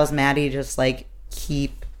allows Maddie to just like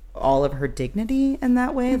keep all of her dignity in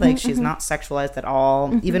that way. Like she's not sexualized at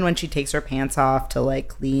all. Even when she takes her pants off to like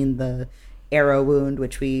clean the arrow wound,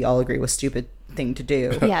 which we all agree was a stupid thing to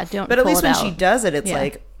do. Yeah, don't But at pull least it when out. she does it, it's Yeah.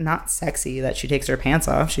 like not sexy that she takes her pants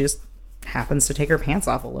off. She just happens to take her pants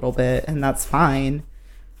off a little bit and that's fine.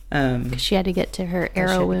 She had to get to her She arrow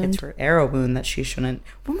had to get wound. to her arrow wound that she shouldn't.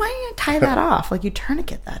 Well, why don't you tie that off? Like you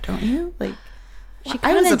tourniquet that, don't you? Like She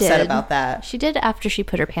I was kinda upset did. about that. She did after she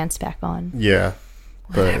put her pants back on. Yeah.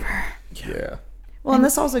 But, yeah. Well, and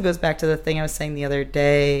this also goes back to the thing I was saying the other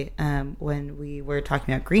day when we were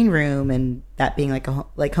talking about Green Room and that being like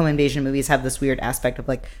home invasion movies have this weird aspect of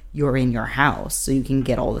like you're in your house so you can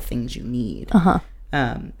get all the things you need.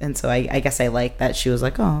 And so I guess I like that she was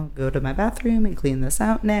like, oh, I'll go to my bathroom and clean this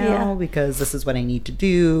out now Yeah. because this is what I need to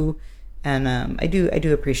do. And I do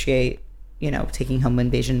appreciate taking home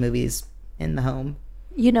invasion movies in the home.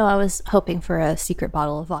 I was hoping for a secret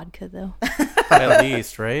bottle of vodka, though. At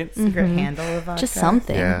least, right? Secret handle of vodka. Just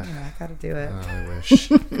something. Yeah. I gotta do it. I wish.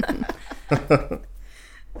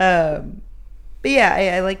 But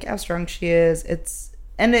yeah, I like how strong she is. It's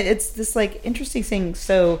this like interesting thing.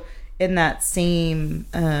 So in that same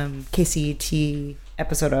KCET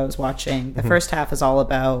episode I was watching, the first half is all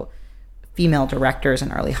about female directors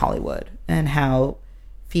in early Hollywood and how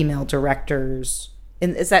female directors,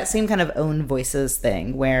 and it's that same kind of own voices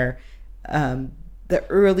thing where the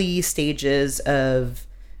early stages of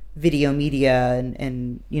video media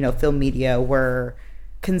and film media were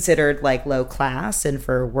considered like low class and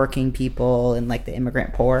for working people and like the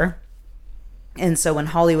immigrant poor. And so when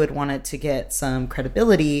Hollywood wanted to get some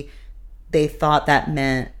credibility, they thought that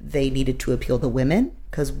meant they needed to appeal to women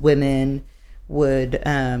because women would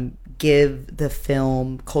give the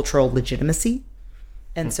film cultural legitimacy.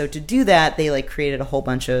 And so to do that, they like created a whole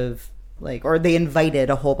bunch of they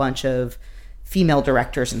invited a whole bunch of female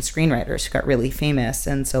directors and screenwriters who got really famous.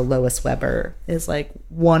 And so Lois Weber is like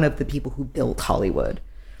one of the people who built Hollywood.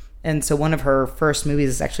 And so one of her first movies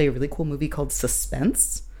is actually a really cool movie called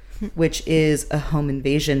Suspense, which is a home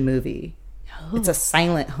invasion movie. Oh. It's a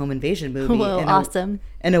silent home invasion movie. Whoa, and awesome.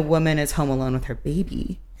 And a woman is home alone with her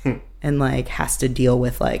baby and like has to deal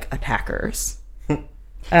with like attackers.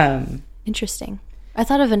 Interesting. I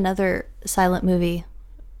thought of another silent movie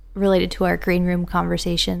related to our green room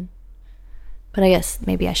conversation, but I guess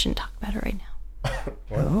maybe I shouldn't talk about it right now.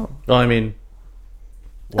 Well, I mean,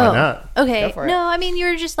 Why not? Okay. Go for it. No, I mean, you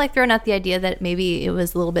were just like throwing out the idea that maybe it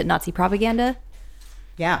was a little bit Nazi propaganda.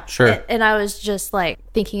 Yeah. sure. And I was just like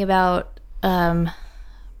thinking about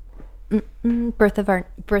Birth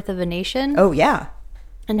of a Nation Oh, yeah.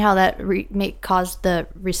 and how that caused the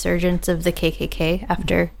resurgence of the KKK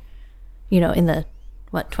after, in the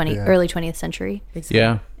early 20th century.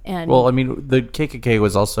 Yeah. And Well, I mean, the KKK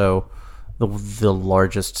was also the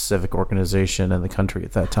largest civic organization in the country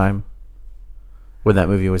at that time when that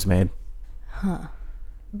movie was made.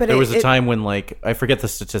 But There was a time when, like, I forget the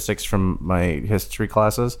statistics from my history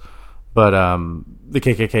classes, but the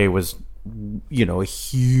KKK was you know, a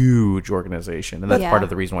huge organization, and that's Yeah. part of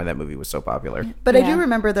the reason why that movie was so popular. But I Yeah. do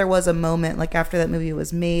remember there was a moment like after that movie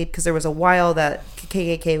was made, because there was a while that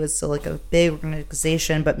KKK was still like a big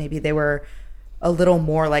organization, but maybe they were a little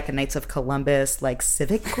more like a Knights of Columbus like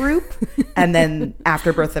civic group. And then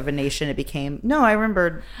after Birth of a Nation, it became I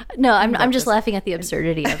remember. No, I'm just laughing at the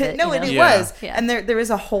absurdity of it. No, you know? it Yeah. was. Yeah. And there is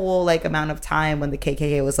a whole like amount of time when the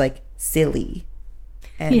KKK was like silly.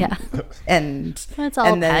 And, Yeah. and Well, it's all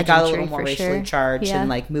and then it got a little pageantry more for racially sure. charged Yeah. and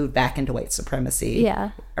like moved back into white supremacy.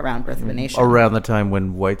 Yeah. Around Birth of a Nation. Around the time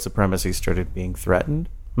when white supremacy started being threatened.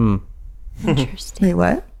 Interesting. Wait,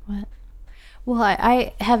 what? What? Well,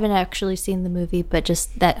 I haven't actually seen the movie, but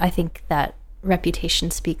just that I think that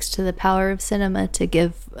reputation speaks to the power of cinema to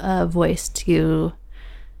give a voice to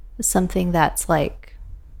something that's like,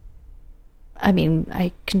 I mean,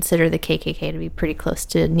 I consider the KKK to be pretty close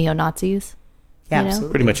to neo-Nazis. Yeah, You know?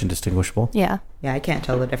 absolutely. Pretty much indistinguishable. Yeah. Yeah, I can't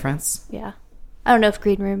tell the difference. Yeah. I don't know if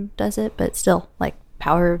Green Room does it, but still, like,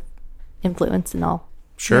 power of influence and all.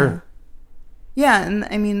 Sure. Yeah, and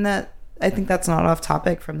I mean that I think that's not off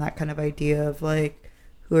topic from that kind of idea of like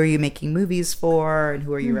who are you making movies for and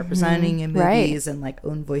who are you representing in Right. movies and like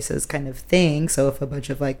own voices kind of thing. So if a bunch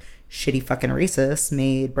of like shitty fucking racists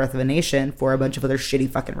made Birth of a Nation for a bunch of other shitty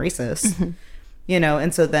fucking racists, you know,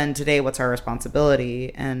 and so then today what's our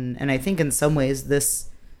responsibility? And I think in some ways this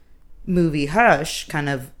movie Hush kind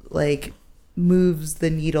of like moves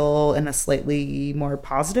the needle in a slightly more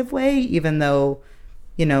positive way, even though,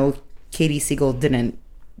 you know, Katie Siegel didn't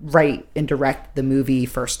write and direct the movie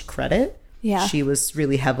first credit. Yeah. She was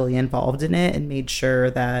really heavily involved in it and made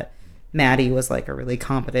sure that Maddie was like a really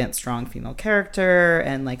competent, strong female character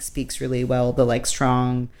and like speaks really well the like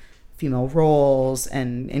strong female roles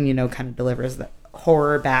and you know, kind of delivers the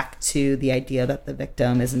horror back to the idea that the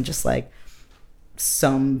victim isn't just like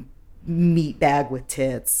some meat bag with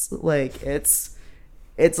tits. Like it's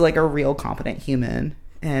like a real competent human.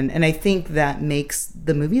 And I think that makes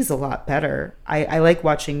the movies a lot better. I like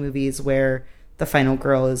watching movies where the final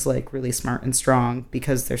girl is like really smart and strong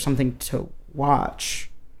because there's something to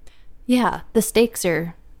watch. Yeah, the stakes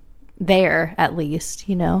are there at least,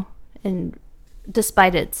 you know, and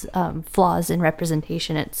despite its flaws in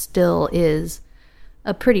representation, it still is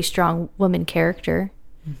a pretty strong woman character,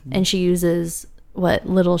 and she uses what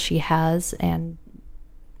little she has, and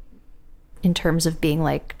in terms of being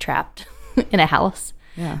like trapped in a house,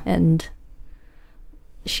 Yeah. and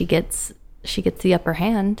she gets the upper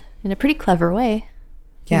hand in a pretty clever way.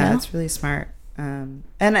 Yeah, know? it's really smart. And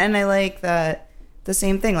I like that the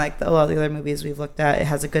same thing, like a lot of the other movies we've looked at, it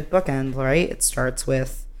has a good bookend, right? It starts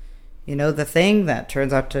with, you know, the thing that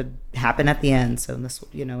turns out to happen at the end. So in this,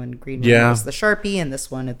 you know, in Green Room, Yeah. it's the Sharpie, and this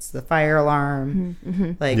one, it's the fire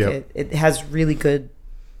alarm. Like Yep. it has really good,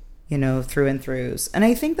 you know, through and throughs. And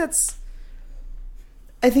I think it's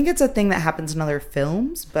a thing that happens in other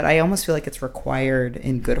films, but I almost feel like it's required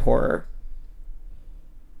in good horror.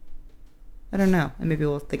 I don't know. And maybe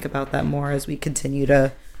we'll think about that more as we continue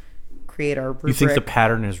to create our rubric. You think the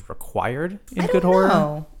pattern is required in I good don't horror?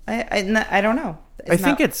 know. I don't know. I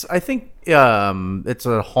think it's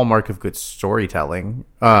a hallmark of good storytelling.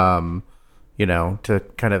 You know, to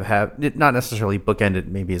kind of have it not necessarily bookend it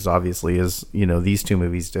maybe as obviously as, you know, these two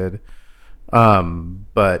movies did.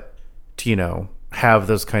 But to, you know, have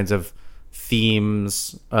those kinds of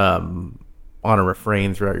themes on a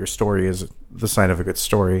refrain throughout your story is the sign of a good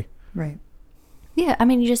story. right. Yeah, I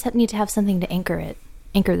mean, you just need to have something to anchor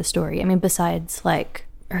the story. I mean, besides like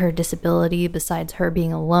her disability, besides her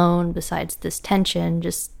being alone, besides this tension,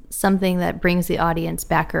 just something that brings the audience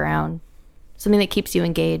back around, something that keeps you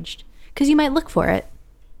engaged, because you might look for it.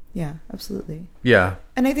 Yeah, absolutely. Yeah.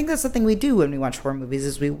 And I think that's the thing we do when we watch horror movies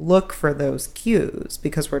is we look for those cues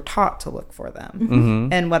because we're taught to look for them.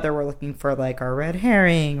 And whether we're looking for like our red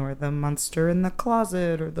herring or the monster in the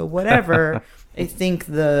closet or the whatever, I think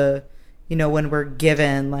you know, when we're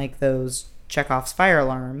given like those Chekhov's fire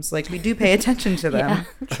alarms, like we do pay attention to them.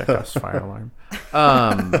 Chekhov's fire alarm.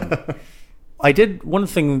 I did one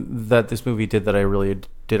thing that this movie did that I really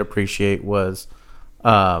did appreciate was,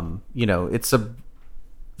 you know,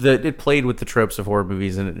 it played with the tropes of horror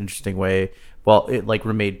movies in an interesting way. While it like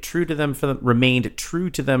remained true to them for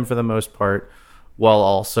the most part, while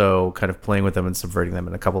also kind of playing with them and subverting them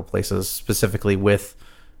in a couple of places, specifically with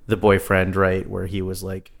the boyfriend, right, where he was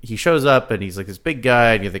like, he shows up and he's like this big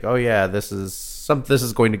guy, and you think, oh yeah, this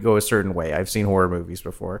is going to go a certain way. I've seen horror movies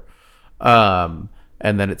before, and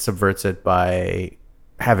then it subverts it by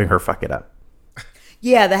having her fuck it up.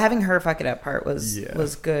 Yeah, the having her fuck it up part was Yeah.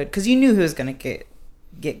 good because you knew who was gonna get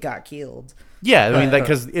got killed. Yeah, I mean that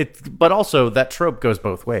because but also that trope goes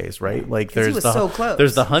both ways, right? Like he was so close.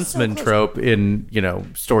 there's the He was so huntsman close. trope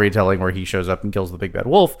in storytelling where he shows up and kills the big bad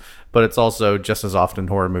wolf, but it's also just as often in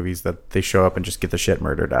horror movies that they show up and just get the shit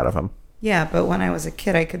murdered out of him. Yeah, but when I was a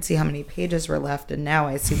kid, I could see how many pages were left, and now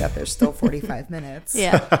I see that there's still 45 minutes.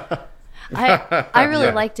 Yeah. I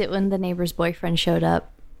really liked it when the neighbor's boyfriend showed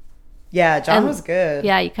up. Yeah, John And- was good.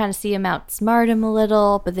 Yeah, you kind of see him outsmart him a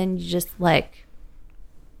little, but then you just like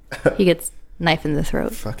he gets knife in the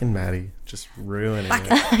throat. Fucking Maddie, just ruining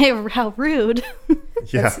it. How rude.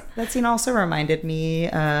 Yeah. That scene also reminded me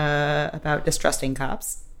about distrusting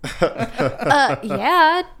cops.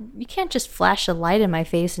 Yeah, you can't just flash a light in my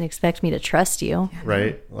face and expect me to trust you.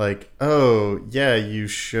 Right? Like, oh, yeah, you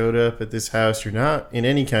showed up at this house. You're not in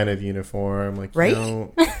any kind of uniform. Like, Right? you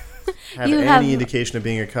don't have You any have- indication of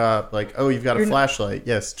being a cop. Like, oh, you've got a flashlight.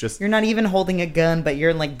 Yes, just. You're not even holding a gun, but you're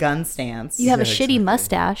in like gun stance. You have a Yeah, shitty exactly.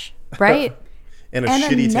 mustache, right? And a and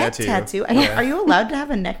shitty a neck tattoo. tattoo. Are you allowed to have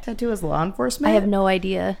a neck tattoo as law enforcement? I have no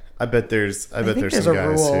idea. I bet there's think some there's a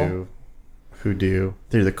guys rule. who do.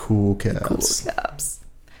 They're the cool cops. Cops.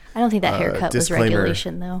 I don't think that haircut was disclaimer.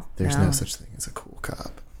 regulation, though. There's No. no such thing as a cool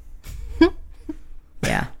cop.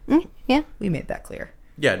 Yeah, Yeah. we made that clear.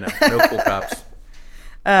 Yeah, no cool cops.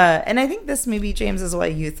 And I think this maybe, James, is why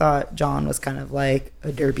you thought John was kind of like a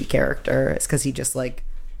derpy character. It's because he just like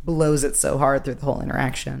blows it so hard through the whole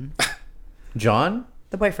interaction. John?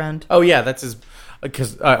 The boyfriend. Oh yeah, that's his.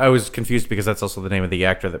 Because I was confused because that's also the name of the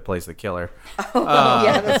actor that plays the killer.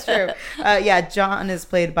 Yeah, that's true. Yeah, John is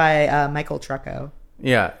played by Michael Trucco.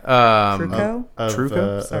 Yeah. Trucco? Of,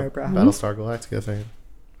 Truco? Sorry, bro. Battlestar Galactica fame.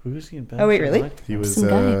 Who is he in? Oh, wait, really? He was Some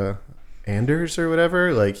guy. Anders or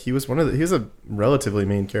whatever. Like he was he was a relatively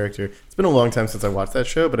main character. It's been a long time since I watched that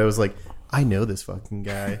show, but I was like, I know this fucking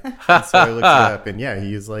guy. And so I looked it up, and yeah,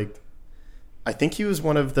 he's like, I think he was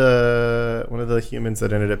one of the humans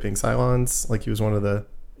that ended up being Cylons. Like he was one of the.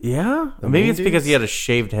 Yeah. The Maybe main it's because he dudes? had a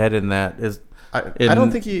shaved head in that. I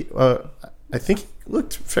don't think he. I think he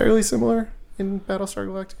looked fairly similar in Battlestar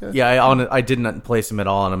Galactica. Yeah, I did not place him at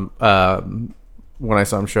all on him when I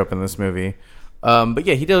saw him show up in this movie. But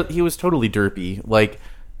yeah, he was totally derpy. Like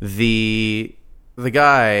the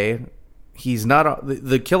guy, he's not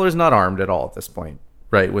the killer's not armed at all at this point,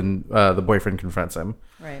 right? When the boyfriend confronts him,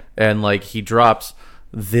 Right. and like he drops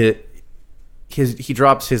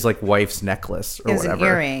his like wife's necklace or It was whatever.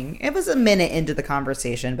 an earring. It was a minute into the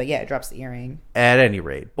conversation, but yeah, it drops the earring. At any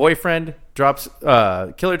rate, killer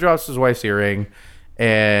drops his wife's earring,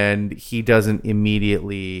 and he doesn't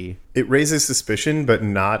immediately. It raises suspicion, but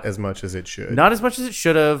not as much as it should. Not as much as it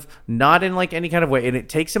should have, not in like any kind of way. And it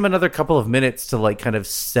takes him another couple of minutes to like kind of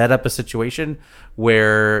set up a situation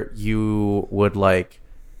where you would like,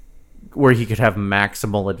 where he could have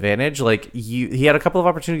maximal advantage. Like he had a couple of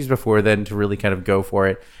opportunities before then to really kind of go for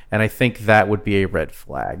it. And I think that would be a red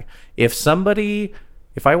flag. If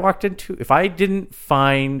I couldn't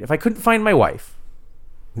find my wife,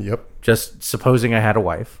 Yep. just supposing I had a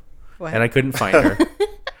wife What? and I couldn't find her.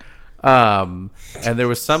 And there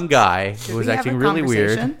was some guy who was we have acting a really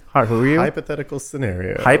weird. conversation? Who are you? Hypothetical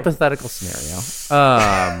scenario. Hypothetical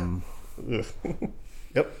scenario.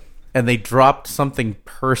 Yep. And they dropped something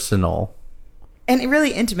personal, And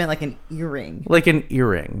really intimate, like an earring. like an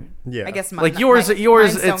earring. Yeah. I guess Like yours mine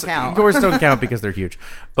it's don't count. yours don't count because they're huge.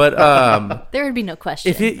 But There would be no question.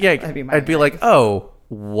 if it, yeah, That'd be my I'd be like, oh,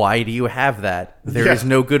 why do you have that? There is Yeah.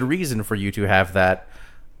 no good reason for you to have that.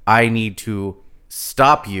 I need to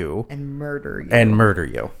stop you and murder you. and murder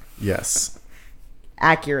you. Yes.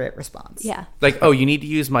 Accurate response. yeah. Like, oh, you need to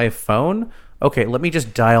use my phone? Okay, let me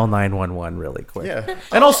just dial 911 really quick. Yeah.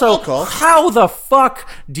 And also, I'll call. how the fuck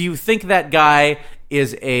do you think that guy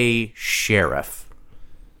is a sheriff?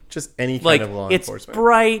 Just any kind Like, of law it's enforcement.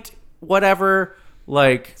 bright, whatever.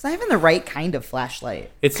 Like, It's not even the right kind of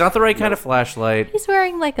flashlight. it's not the right kind of flashlight. He's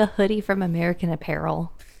wearing like a hoodie from American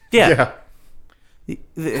Apparel. Yeah. Yeah.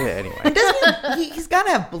 Anyway. Doesn't he's got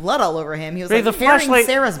to have blood all over him. He was Right, like the carrying flashlight-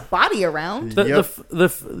 Sarah's body around.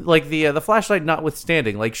 The flashlight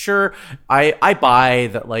notwithstanding, like, sure, I buy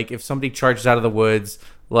that, like, if somebody charges out of the woods,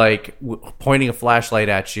 like, pointing a flashlight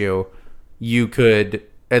at you, you could,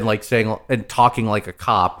 and like saying and talking like a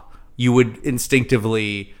cop, you would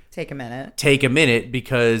instinctively Take a minute. take a minute,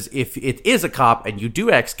 because if it is a cop and you do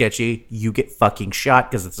act sketchy, you get fucking shot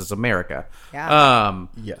because this is America. Yeah.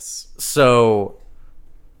 Yes. So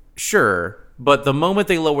sure, but the moment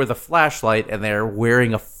they lower the flashlight and they're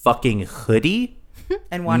wearing a fucking hoodie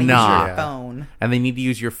And want to Nah. use your phone. and they need to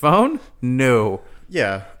use your phone, no.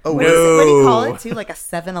 Yeah. Oh, No. What do you call it too? Like a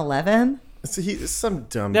 7-Eleven? So some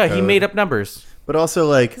dumb. Yeah, he code. made up numbers. But also,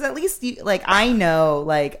 like, Because at least, you, like, I know,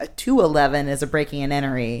 like, a 211 is a breaking and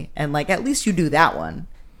entering, and, like, at least you do that one.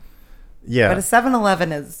 yeah. But a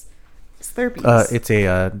 7-Eleven is Slurpees. It's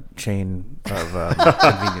a chain of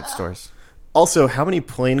convenience stores. Also, how many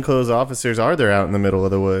plainclothes officers are there out in the middle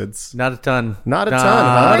of the woods? Not a ton. Not a ton, huh?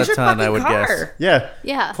 Not Where's a your ton, I fucking would car? guess. Yeah.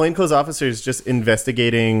 Yeah. Plainclothes officers just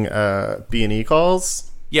investigating B&E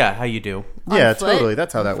calls. Yeah, how you do. Yeah, foot? totally.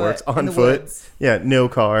 That's how that foot, works. in On the foot. woods. Yeah, no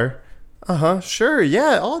car. Sure.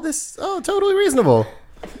 Yeah, all this. Oh, totally reasonable.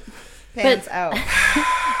 Pants out.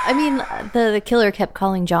 I mean, the killer kept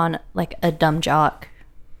calling John like a dumb jock.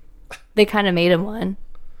 They kind of made him one,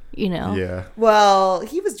 you know. Yeah. Well,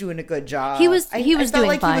 he was doing a good job. He was I doing felt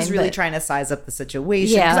like he was fine, really but- trying to size up the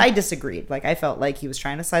situation. Yeah. Because I disagreed. Like, I felt like he was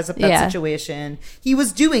trying to size up that Yeah. situation. He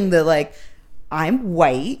was doing the, like, I'm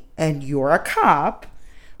white and you're a cop.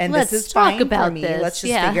 And Let's this is talk fine for about me. this. Let's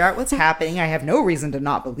just Yeah. figure out what's happening. I have no reason to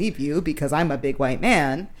not believe you because I'm a big white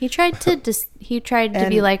man. He tried to be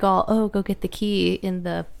And- like, all, oh, go get the key in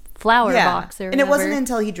the flower box or and it wasn't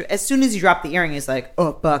whatever. until as soon as he dropped the earring, he's like,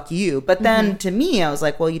 "Oh, fuck you." But then Mm-hmm. to me, I was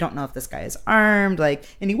like, "Well, you don't know if this guy is armed." Like,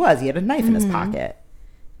 and he was. He had a knife in his Mm-hmm. pocket,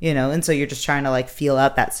 you know. And so you're just trying to like feel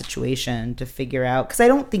out that situation to figure out because I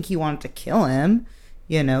don't think he wanted to kill him.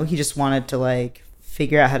 You know, he just wanted to like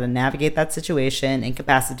figure out how to navigate that situation,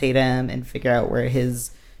 incapacitate him, and figure out where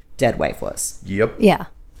his dead wife was. Yep. Yeah,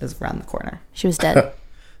 It was around the corner she was dead.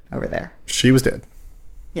 over there. She was dead.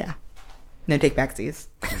 Yeah. No take backsies.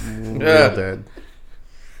 Real dead.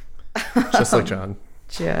 Just like John.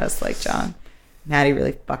 Just like John. Maddie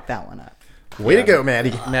really fucked that one up. Way to go,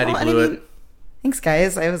 Maddie. Maddie Well, I blew mean, it. Thanks,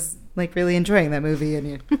 guys. I was like really enjoying that movie, and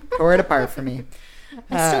you tore it apart for me.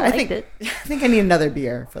 I still liked think it. I think I need another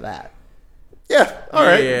beer for that. Yeah. All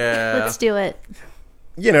right. Yeah. Let's do it.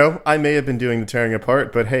 You know, I may have been doing the tearing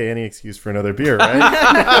apart, but hey, any excuse for another beer,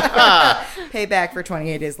 right? Payback for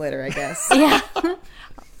 28 days later, I guess. Yeah,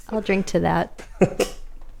 I'll drink to that.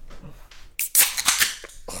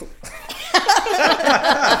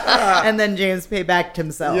 And then James paybacked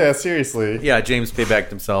himself. Yeah, seriously. Yeah, James paybacked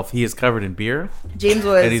himself. He is covered in beer, James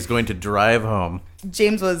and he's was going to drive home.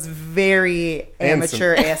 very And some-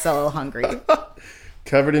 amateur ASL hungry.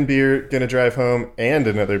 Covered in beer, gonna drive home, and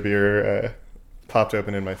another beer popped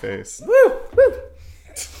open in my face.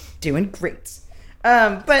 Doing great.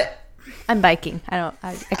 But I'm biking. I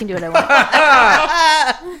can do what I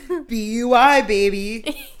want. BUI,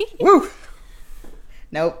 baby. Woo.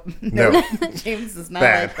 Nope. No. James is not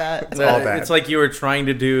Bad. like that. It's all bad. It's like you were trying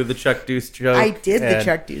to do the Chuck Deuce joke. I did the and,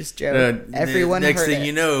 Chuck Deuce joke. Everyone Next heard thing it.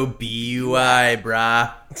 you know, BUI,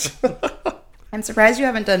 brah. I'm surprised you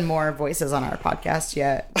haven't done more voices on our podcast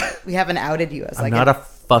yet. We haven't outed you as I'm like not a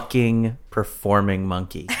fucking performing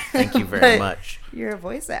monkey. Thank you very But much. you're a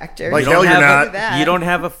voice actor. Like, You hell don't you're have not. that. You don't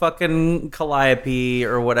have a fucking calliope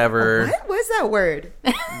or whatever. What was that word?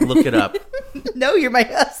 Look it up. No, you're my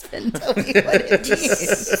husband. Tell me what it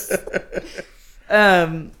means.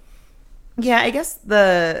 Yeah, I guess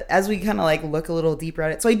as we kind of like look a little deeper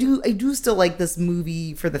at it. So I do still like this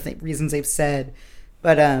movie for the reasons they've said,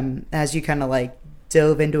 but as you kind of like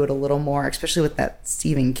dove into it a little more, especially with that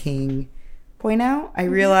Stephen King point out, I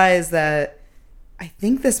realized that I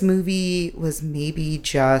think this movie was maybe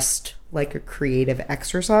just like a creative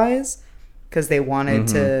exercise because they wanted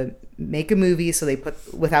to make a movie, so they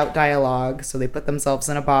put without dialogue, so they put themselves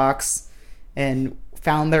in a box and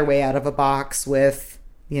found their way out of a box with,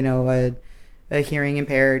 you know, a hearing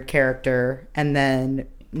impaired character, and then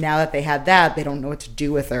now that they had that, they don't know what to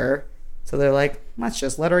do with her, so they're like, let's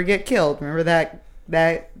just let her get killed. Remember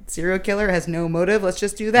that serial killer has no motive, let's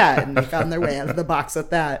just do that. And they found their way out of the box with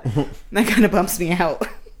that. And that kind of bumps me out.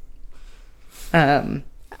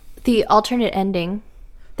 The alternate ending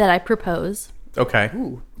that I propose, Okay.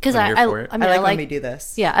 because I'm I here for it. I mean, I I like when like we do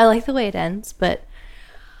this. yeah, I like the way it ends, but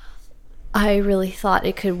I really thought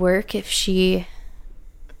it could work if she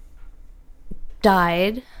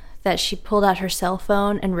died, that she pulled out her cell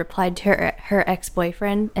phone and replied to her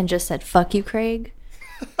ex-boyfriend and just said, "Fuck you, Craig."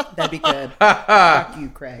 That'd be good. Fuck you,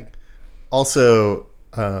 Craig. Also,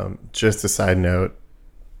 just a side note,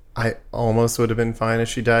 I almost would have been fine if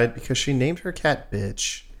she died because she named her cat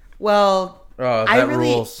bitch. Well, Oh, I that really,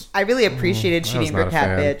 rules. I really appreciated she I was named her not a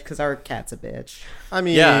cat fan. bitch because our cat's a bitch. I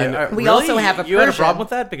mean, Yeah, We also have a You had a Persian. problem with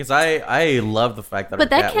that because I love the fact that.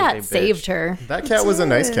 But her that was cat a bitch. saved her. that cat was a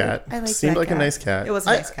nice cat. I like Seemed that like cat. a nice cat. It was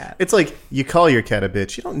a nice cat. It's like you call your cat a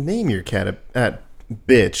bitch. You don't name your cat a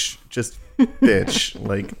bitch. Just bitch.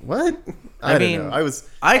 Like what? I mean, don't know.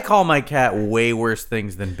 I call my cat way worse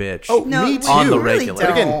things than bitch. Oh, No, me we too. On the really regular.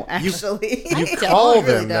 don't, Again, actually. You I call really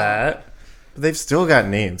them don't. that, but they've still got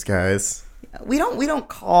names, guys. we don't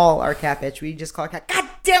call our cat bitch. We just call cat. God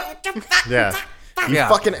damn it! You Yeah. You Yeah.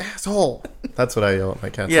 fucking asshole. That's what I yell at my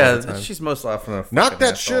cats all the Yeah, time. she's most often a Knock fucking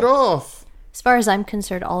that asshole. shit off. As far as I'm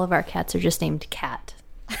concerned, all of our cats are just named Cat.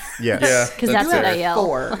 Yes. Yeah. Because that's what I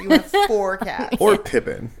yell. You have 4 cats. Or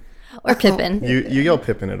Pippin. Or Pippin. You yell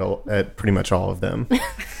Pippin at pretty much all of them.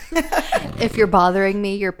 If you're bothering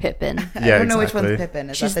me, you're Pippin. Yeah, I don't know which exactly. one's Pippin.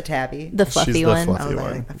 Is that the tabby? The fluffy She's the one. fluffy Oh, I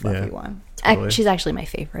one. like the fluffy Yeah, one. totally. She's actually my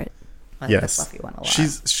favorite. I like Yes. the fluffy one a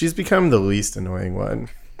lot. She's become the least annoying one.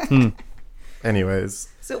 Anyways.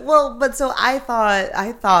 So I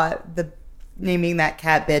thought the naming that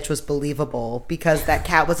cat bitch was believable because that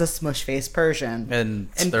cat was a smush faced Persian. And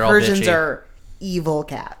And they're all Persians bitchy. are evil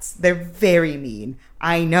cats. They're very mean.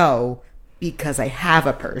 I know because I have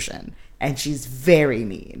a Persian and she's very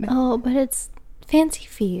mean. Oh, but it's Fancy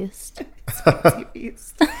Feast.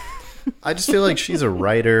 I just feel like she's a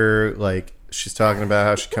writer. Like, she's talking about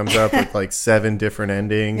how she comes up with like 7 different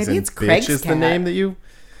endings. Maybe and it's Craig's bitch is the cat. name that you...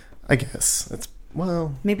 I guess. It's...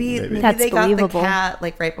 Well, Maybe That's they got believable. the cat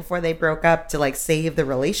like right before they broke up to like save the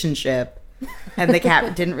relationship. And the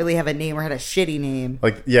cat didn't really have a name or had a shitty name.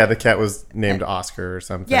 Like, yeah, the cat was named Oscar or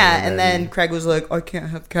something. Yeah, and then Craig was like, I can't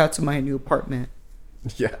have cats in my new apartment.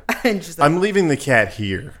 Yeah. And she's like, I'm leaving the cat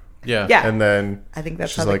here. Yeah. yeah. And then I think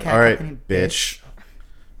that's she's how the like, cat all got right, the name bitch.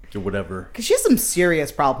 Do whatever. Because she has some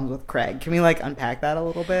serious problems with Craig. Can we like unpack that a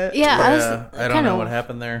little bit? Yeah, I was Yeah, I don't kind know of. what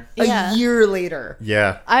happened there. Yeah. A year later.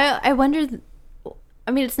 Yeah. I wondered.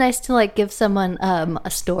 I mean, it's nice to like give someone a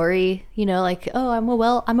story. You know, like, oh,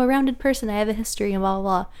 I'm a rounded person. I have a history and blah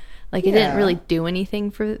blah blah. Like, it didn't Yeah. really do anything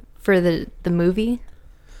for the movie.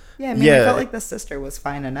 Yeah, I mean, Yeah. I felt like the sister was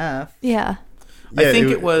fine enough. Yeah. I Yeah, think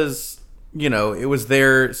it was, it was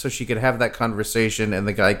there so she could have that conversation and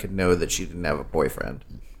the guy could know that she didn't have a boyfriend.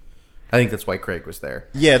 I think that's why Craig was there.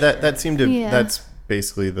 Yeah, that seemed to... Yeah. That's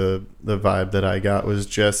basically the vibe that I got was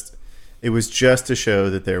just... It was just to show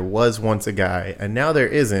that there was once a guy, and now there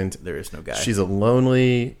isn't. There is no guy. She's a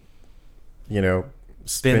lonely,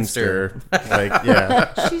 spinster. Like,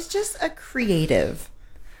 yeah. She's just a creative.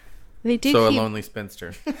 They do so a keep. lonely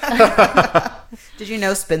spinster. Did you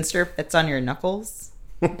know spinster fits on your knuckles?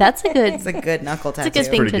 That's a good. It's a good knuckle tattoo. a good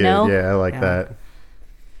thing. Pretty to good. know. Yeah, I like Yeah.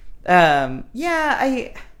 that.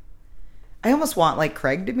 Yeah, I almost want like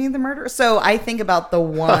Craig to be the murderer. So I think about the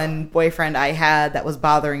one boyfriend I had that was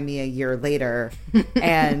bothering me a year later,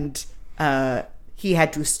 and he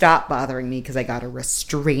had to stop bothering me because I got a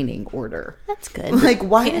restraining order. That's good. Like,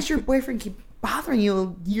 why does your boyfriend keep bothering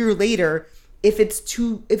you a year later if it's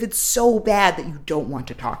so bad that you don't want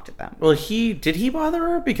to talk to them? Well, did he bother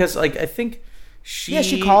her? Because, like, I think she... Yeah,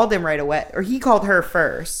 she called him right away, or he called her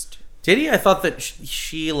first. Did he? I thought that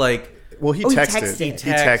she like... Well, he Oh, he texted. texted. He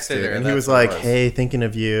Texted texted, her, and he that's was what it like, was. "Hey, thinking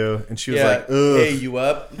of you," and she was Yeah, like, "Ugh." hey, you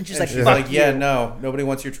up? And she's like, she's "Fuck like, yeah, you." no, nobody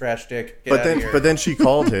wants your trash dick. Get But out then, of here. but then she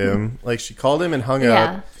called him. Like, she called him and hung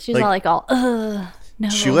Yeah. up. She's not like all. No.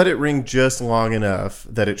 She let it ring just long enough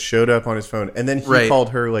that it showed up on his phone, and then he Right.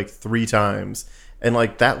 called her like 3 times, and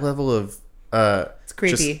like that level of It's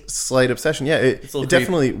creepy. just slight obsession. Yeah, it little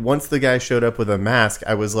definitely. Once the guy showed up with a mask,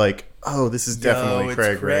 I was like, "Oh, this is definitely it's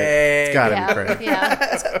Craig, right? Craig. It's gotta Yeah. be Craig. Yeah.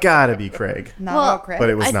 It's gotta be Craig." Not Well, all Craig. But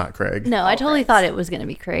it was not Craig. No, I totally thought it was going to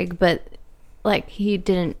be Craig, but like he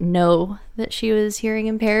didn't know that she was hearing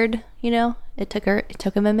impaired. You know, it took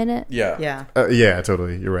him a minute. yeah. Yeah. Yeah,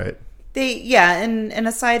 totally. You're right. And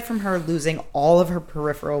aside from her losing all of her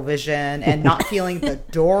peripheral vision and not feeling the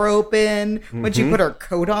door open when she put her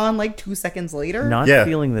coat on like 2 seconds later. Not Yeah.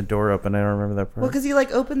 feeling the door open. I don't remember that part. Well, because he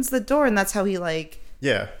like opens the door and that's how he like.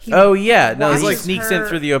 Yeah. He Oh yeah, no, he watches sneaks in her-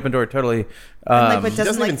 through the open door. Totally. and, like, but He doesn't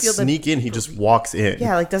doesn't like even feel sneak in. He just walks in.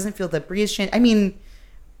 Yeah, like doesn't feel the breeze change. I mean,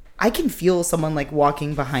 I can feel someone like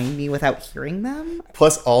walking behind me without hearing them.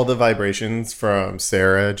 Plus all the vibrations from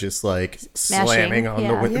Sarah just like Smashing, slamming on the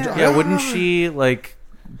yeah. window. Yeah, wouldn't she like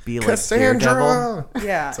be like Daredevil? Cassandra.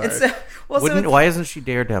 Yeah, Sorry. it's well, so Wouldn't? it's- Why isn't she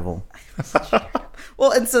Daredevil?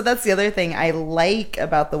 well, and so that's the other thing I like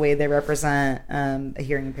about the way they represent a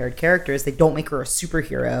hearing impaired character is they don't make her a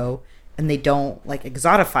superhero and they don't like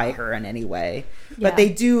exotify her in any way, Yeah. but they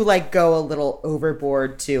do like go a little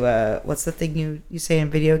overboard to what's the thing you say in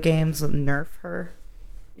video games? Nerf her.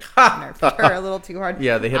 Nerf her a little too hard.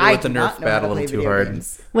 Yeah, they hit her I with the do Nerf not know bat how a to little play too video hard.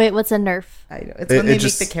 games. Wait, what's a Nerf? I know. It's It- when it they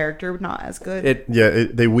just- make the character not as good. It. Yeah,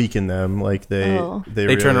 they weaken them. Like they Oh.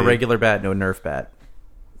 They turn a really- regular bat into a Nerf bat.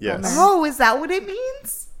 Yes. Oh, is that what it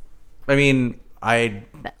means? I mean, I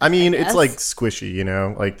mean, it's guess. like squishy, you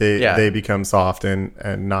know, like they become soft and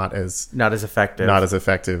not as not as effective.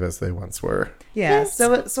 effective as they once were. Yeah.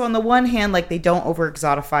 So on the one hand, like they don't over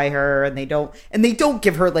exotify her, and they don't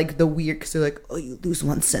give her like the weird, because they're like, oh, you lose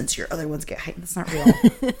one sense, your other ones get heightened. That's not real.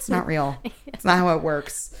 It's not real. It's not how it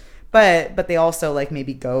works. But they also like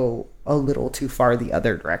maybe go a little too far the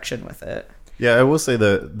other direction with it. Yeah, I will say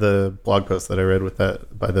the blog post that I read with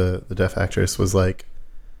that by the deaf actress was like,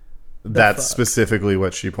 that's specifically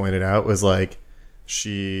what she pointed out, was like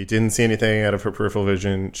she didn't see anything out of her peripheral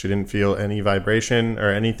vision. She didn't feel any vibration or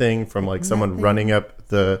anything from like someone running up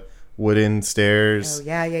the wooden stairs. Oh,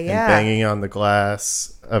 yeah. And banging on the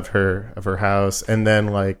glass of her house, and then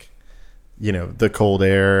like, you know, the cold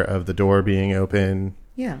air of the door being open.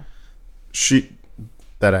 Yeah.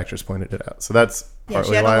 That actress pointed it out. So that's Yeah,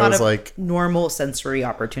 she partly had a why I lot was of like, normal sensory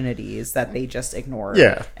opportunities that they just ignore.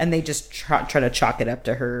 Yeah. And they just try to chalk it up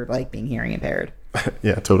to her like being hearing impaired.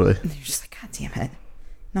 yeah, totally. And you're just like, God damn it.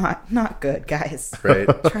 Not good, guys.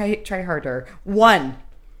 Right. Try harder. One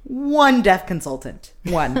deaf consultant.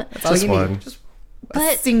 One. That's all Just you one. need. Just a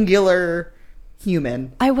But- singular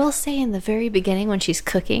human. I will say in the very beginning when she's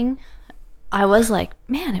cooking, I was like,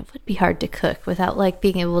 man, it would be hard to cook without like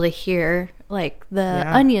being able to hear like the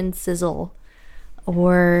onion sizzle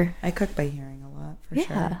or I cook by hearing a lot, for yeah.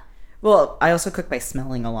 sure. Well, I also cook by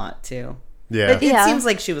smelling a lot, too. Yeah. It Yeah. seems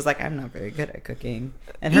like she was like, I'm not very good at cooking.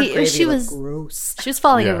 And her gravy she looked was- gross. She was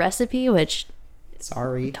following Yeah. a recipe, which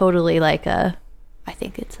Sorry. totally like I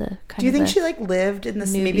think it's a kind Do you of think a- she like lived in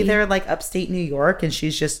this? Maybe newbie. they're like upstate New York, and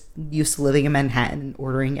she's just used to living in Manhattan and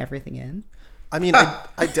ordering everything in. I mean,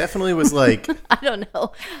 I definitely was like, I don't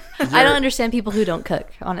know. I don't understand people who don't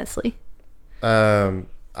cook, honestly.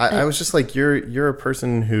 I was just like, you're a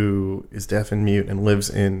person who is deaf and mute and lives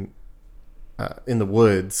in the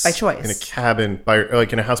woods By choice. in a cabin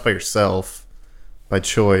in a house by yourself by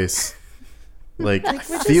choice. Like I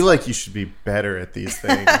feel like you should be better at these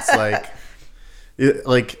things. I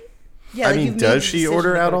mean, you've made does the she decision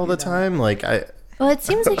order to out go all do the that. time? Like Well, it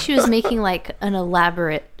seems like she was making like an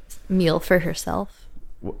elaborate meal for herself.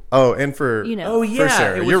 and for You know. Oh, yeah, for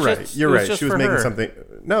Sarah, it was you're just- right. it You're was right. just She was for making her. something.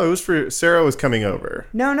 No, it was for Sarah was coming over.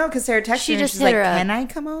 No, because Sarah texted She me and just she's hit like, her up. "Can I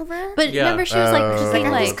come over?" But Yeah. remember, she was like, like,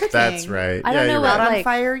 I'm just cooking. That's right. I don't know you're what, Not on like-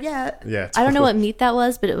 fire yet. Yeah, I don't know totally. what meat that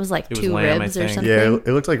was, but it was like was 2 lamb, I ribs or think. something Yeah, it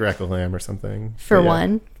looked like rack of lamb or something. for But yeah.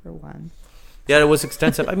 one. For one. Yeah, it was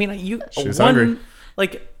extensive. I mean, She was hungry.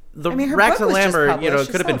 Like the I mean, her racks book of was lamb just are, published. it She's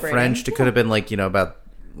could have been celebrating. French. It could have been like, about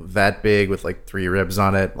that big with like 3 ribs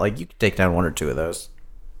on it. Like you could take down 1 or 2 of those.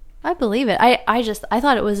 I believe it. I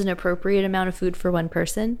thought it was an appropriate amount of food for one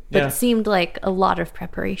person, but Yeah. it seemed like a lot of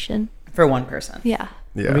preparation. For one person. Yeah.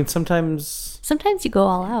 Yeah. I mean, sometimes Sometimes you go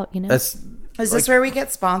all out, you know. that's Is this where we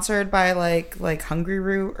get sponsored by like Hungry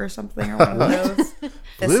Root or something, or one of those?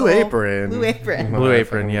 Blue Thistle? Apron. Blue Apron. Blue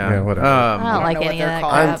Apron. Yeah, whatever. I don't I like don't know any what of they're that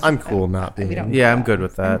called. crap. I'm cool not being. We don't- Yeah, I'm good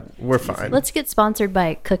with that. We're fine. Let's get sponsored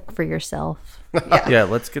by Cook for Yourself. Yeah,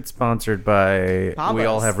 let's get sponsored by. Palos. We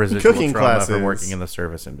all have residual Cooking trauma classes. from working in the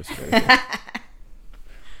service industry.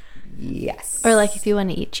 Yes. Or like if you want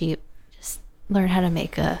to eat cheap, just learn how to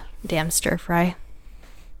make a damn stir fry.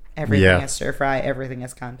 Everything Yeah. is stir fry. Everything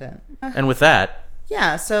is content. And with that,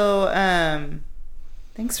 Yeah. So,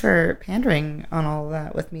 thanks for pandering on all of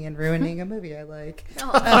that with me and ruining a movie I like.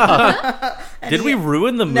 did we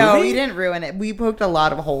ruin the movie? No, we didn't ruin it. We poked a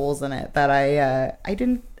lot of holes in it that I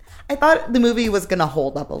didn't. I thought the movie was gonna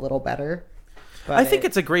hold up a little better. But I think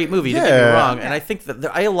it's a great movie. Don't get me Yeah. wrong, and I think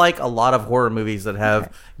that I like a lot of horror movies that have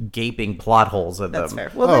gaping plot holes in that's them.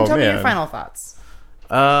 fair. Well, then Oh, tell me your man. final thoughts.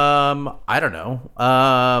 I don't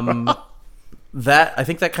know. That I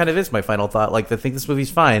think that kind of is my final thought. Like, I think this movie's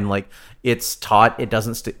fine. Like, it's taut. It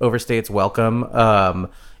doesn't overstay its welcome.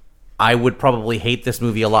 I would probably hate this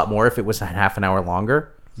movie a lot more if it was a half an hour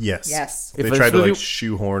longer. Yes. Yes. They If tried this to movie- like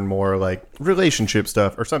shoehorn more like relationship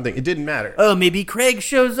stuff or something. It didn't matter. Oh, maybe Craig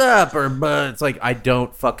shows up, but it's like I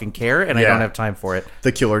don't fucking care, and I Yeah. don't have time for it.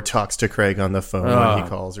 The killer talks to Craig on the phone when he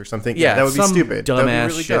calls or something. Yeah, that would be some stupid. That would be dumbass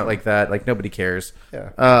really shit dumb. like that. Like nobody cares.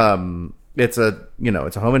 Yeah. It's a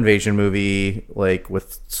it's a home invasion movie, like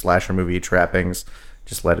with slasher movie trappings.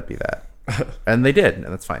 Just let it be that, and they did, and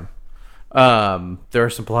that's fine. There are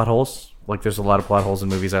some plot holes. Like there's a lot of plot holes in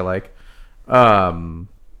movies I like.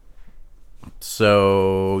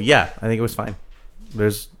 So yeah, I think it was fine.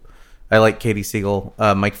 I like Katie Siegel.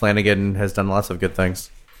 Mike Flanagan has done lots of good things.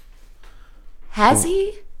 Has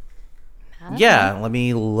he? Yeah, let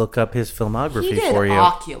me look up his filmography He did for you.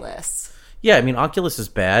 Oculus. Yeah, I mean Oculus is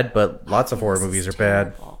bad, but lots of horror movies are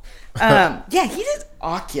bad. Yeah, he did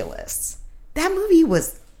Oculus. That movie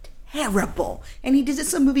was terrible. And he did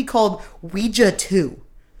this a movie called Ouija 2.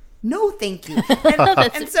 No, thank you.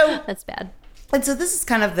 And so That's bad. and so this is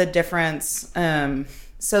kind of the difference.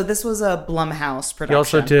 So this was a Blumhouse production. He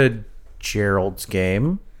also did Gerald's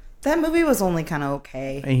Game. That movie was only kind of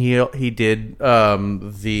okay. And he did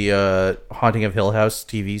the Haunting of Hill House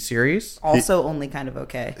TV series. Also only kind of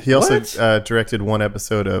okay. He also directed one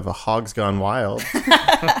episode of A Hog's Gone Wild.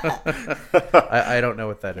 I don't know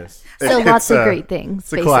what that is. So lots of great things.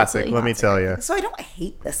 It's a classic, let me tell you. So I don't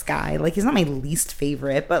hate this guy. Like, he's not my least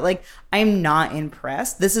favorite, but like, I'm not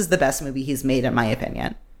impressed. This is the best movie he's made, in my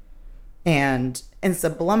opinion. And it's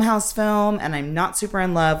a Blumhouse film, and I'm not super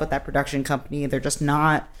in love with that production company. They're just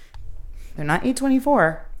not. They're not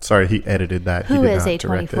A24. Sorry, he edited that. Who he did is not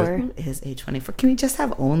direct it. A24? Who is A24? Can we just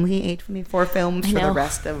have only A24 films for the know.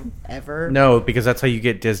 rest of ever? No, because that's how you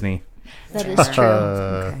get Disney. That is true.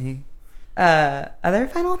 Okay. Other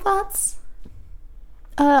final thoughts?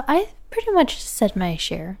 I pretty much said my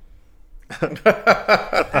share.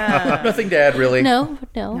 Nothing to add, really. No.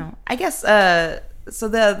 No. I guess, so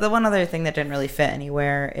the one other thing that didn't really fit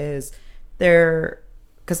anywhere is there,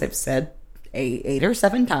 because I've said 8 or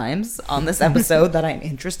 7 times on this episode that I'm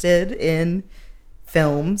interested in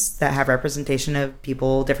films that have representation of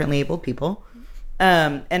people, differently abled people.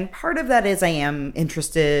 And part of that is I am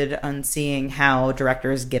interested in seeing how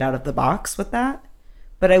directors get out of the box with that.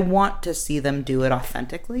 But I want to see them do it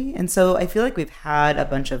authentically. And so I feel like we've had a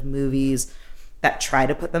bunch of movies that try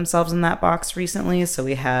to put themselves in that box recently. So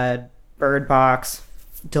we had Bird Box,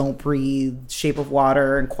 Don't Breathe, Shape of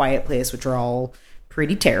Water, and Quiet Place, which are all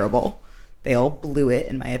pretty terrible. They all blew it,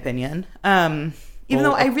 in my opinion. Even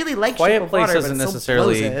though I really like Shape Quiet of Place Water, doesn't but it still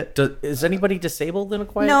necessarily. blows it. Is anybody disabled in a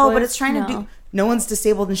Quiet Place? No, but it's trying to No. do. No one's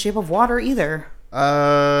disabled in Shape of Water either.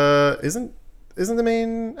 Isn't the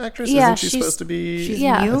main actress? Yeah, Isn't she she's- supposed to be? she's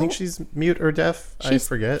Yeah. I think mute? she's mute or deaf. I She's-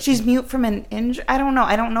 forget. She's mute from an injury. I don't know.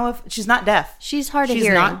 I don't know if she's not deaf. She's hard of She's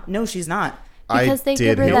hearing. not. No, she's not. because I they did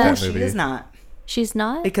give her hate that- that She movie. is not. She's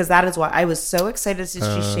not? Because that is why I was so excited to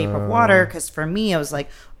see Shape of Water. Because for me, I was like,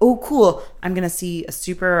 "Oh, cool! I'm gonna see a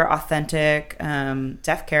super authentic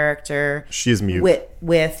deaf character." She is mute.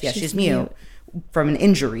 She's mute from an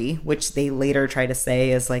injury, which they later try to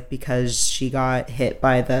say is like because she got hit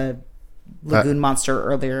by the lagoon monster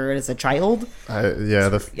earlier as a child.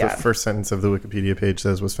 The first sentence of the Wikipedia page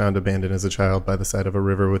says was found abandoned as a child by the side of a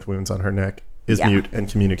river with wounds on her neck, is Yeah. mute, and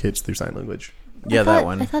communicates through sign language. Yeah, that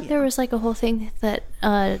one. I thought there was like a whole thing that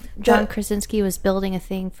John Krasinski was building a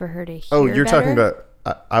thing for her to hear. Oh, you're talking better.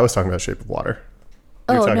 about... I was talking about Shape of Water.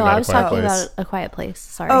 You're Oh talking no, about I A was Quiet talking Place. about A Quiet Place.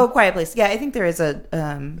 Sorry. Oh, Quiet Place. Yeah, I think there is a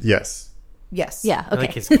Yes. yes. yeah. Okay.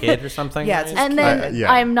 Like his kid or something? Yeah, it's his and then kid.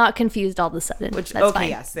 yeah. I'm not confused all of a sudden. Which That's okay, fine.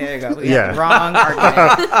 yes, there you go. Yeah. Wrong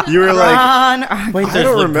argument. You were like... Wrong argument. Wait, I there's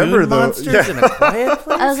don't lagoon remember, though. monsters in a Quiet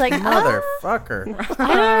Place? I was like, motherfucker.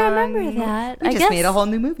 I don't remember that. We I just guess made a whole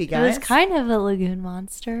new movie, it was guys. kind of a lagoon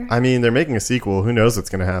monster. I mean, they're making a sequel. Who knows what's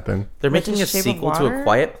going to happen? They're Which making a is Shape of sequel to Water? A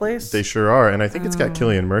Quiet Place? They sure are, and I think it's got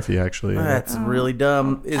Cillian Murphy, actually. That's really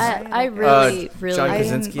dumb. Is I really, really John I didn't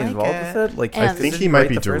Krasinski like involved it. with it? Like, I I think did he might write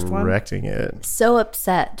be the first one? directing it. so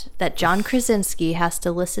upset that John Krasinski has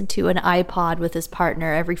to listen to an iPod with his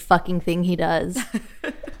partner every fucking thing he does.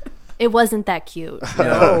 It wasn't that cute.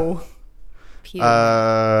 No. Pew.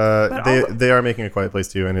 They are making A Quiet Place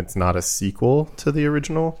too, and it's not a sequel to the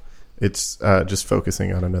original. It's just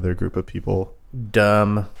focusing on another group of people.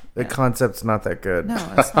 Dumb. The concept's not that good.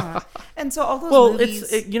 No, it's not. And so all those Well,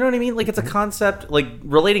 movies. you know what I mean? Like, it's a concept, like,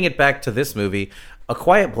 relating it back to this movie, A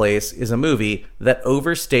Quiet Place is a movie that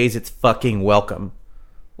overstays its fucking welcome.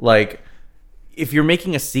 Like, if you're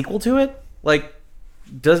making a sequel to it, like,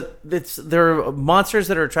 there are monsters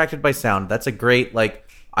that are attracted by sound. That's a great, like,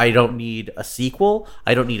 I don't need a sequel.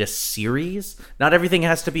 I don't need a series. Not everything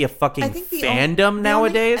has to be a fucking I think fandom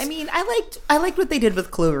nowadays. I mean, I liked what they did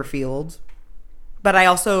with Cloverfield, but I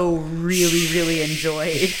also really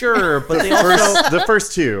enjoyed. Sure, but they also... The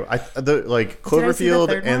first two, Did I see the Cloverfield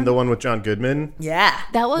third one? and the one with John Goodman. Yeah.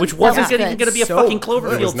 that was Which wasn't that was even going to be a So fucking good.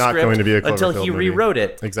 Cloverfield It was not script going to be a until Cloverfield he movie. rewrote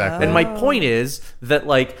it. Exactly. And my point is that,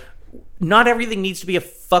 like, not everything needs to be a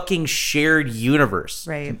fucking shared universe.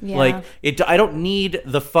 Right. Yeah. Like, I don't need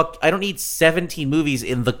 17 movies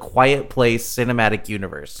in the Quiet Place cinematic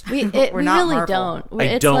universe. We We're not really Marvel. don't. I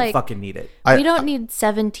It's don't like, fucking need it. we don't need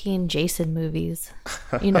 17 Jason movies.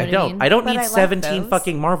 You know what I mean? I don't But need I like 17 those.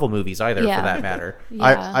 fucking Marvel movies either, Yeah. for that matter.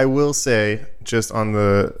 Yeah. I will say, just on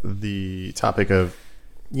the topic of,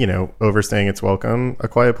 overstaying its welcome, A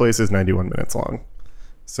Quiet Place is 91 minutes long.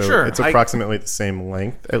 So Sure, it's approximately the same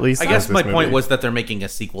length, at least. I as guess this my point movie. was that they're making a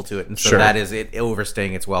sequel to it, and so Sure. that is it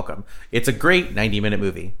overstaying its welcome. It's a great 90-minute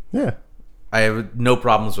movie. Yeah. I have no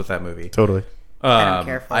problems with that movie. Totally. I don't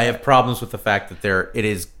care for I it. have problems with the fact that it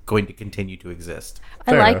is going to continue to exist.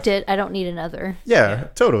 I Fair liked enough. it. I don't need another. Yeah,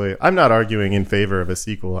 totally. I'm not arguing in favor of a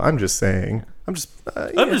sequel. I'm just saying. I'm just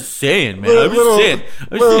saying, man.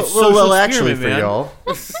 well, actually, for y'all.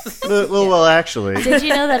 well, actually. Did you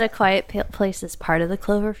know that A Quiet Place is part of the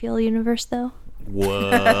Cloverfield universe, though?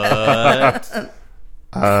 What?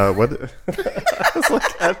 Whether I was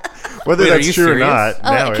like, whether Wait, are that's you true serious? or not.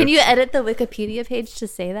 Oh, now can you it's edit the Wikipedia page to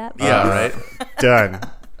say that? Yeah, right.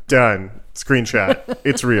 done. Screenshot.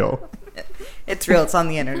 It's real. It's real. It's on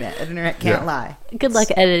the internet. The internet can't Yeah. lie. Good luck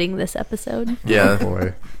editing this episode. Yeah.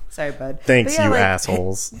 Boy, Sorry, bud. thanks, But yeah, you like,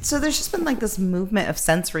 assholes. So there's just been like this movement of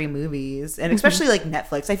sensory movies, and especially like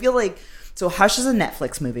Netflix. I feel like Hush is a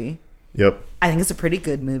Netflix movie. Yep. I think it's a pretty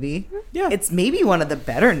good movie. Yeah. It's maybe one of the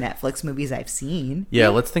better Netflix movies I've seen. Yeah,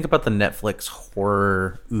 let's think about the Netflix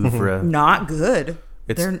horror oeuvre. Not good.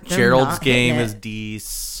 It's They're Gerald's not hitting Game it. is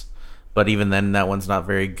Deece, but even then, that one's not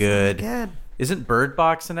very good. Good. Isn't Bird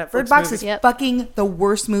Box a Netflix Bird Box movie? is Yep. fucking the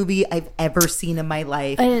worst movie I've ever seen in my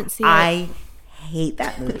life. I didn't see it. I hate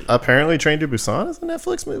that movie. Apparently, Train to Busan is a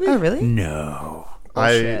Netflix movie. Oh, really? No.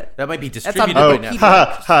 Bullshit. That might be on distributed Oh, by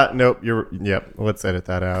Wikipedia. Netflix. nope. Yep. Let's edit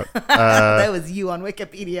that out. That was you on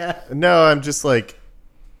Wikipedia. No, I'm just like,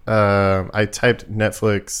 I typed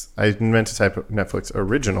Netflix. I meant to type Netflix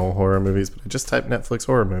original horror movies, but I just typed Netflix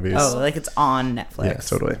horror movies. Oh, like it's on Netflix. yeah,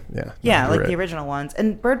 totally. Yeah. Yeah, you're like right. the original ones.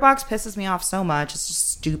 And Bird Box pisses me off so much. It's just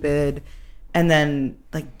stupid. And then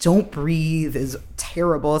like Don't Breathe is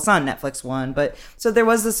terrible. It's not a Netflix one, but so there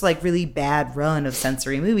was this like really bad run of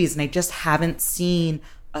sensory movies, and I just haven't seen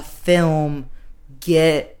a film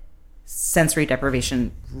get sensory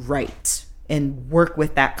deprivation right and work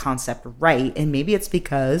with that concept right. And maybe it's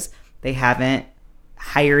because they haven't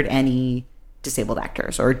hired any disabled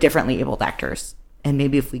actors or differently abled actors. And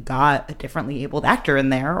maybe if we got a differently abled actor in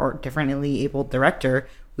there or differently abled director,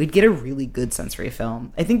 we'd get a really good sensory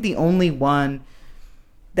film. I think the only one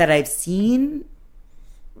that I've seen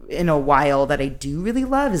in a while that I do really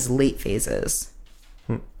love is Late Phases.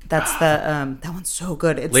 That's the that one's so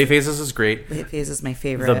good. It's Late Phases is great. Late Phases is my The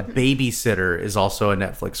favorite. Babysitter is also a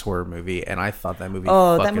Netflix horror movie, and I thought that movie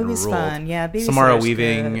Oh, that fucking movie's ruled. fun. Yeah, Samara Babysitter's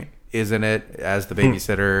Weaving good. is in it as the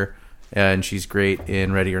babysitter, and she's great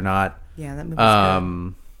in Ready or Not. Yeah, that movie's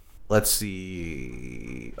good. Let's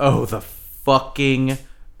see. Oh, The Fucking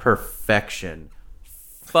Perfection.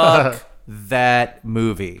 Fuck that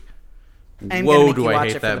movie. I'm Whoa, gonna make do you I watch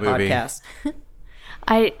hate it for that the movie. podcast.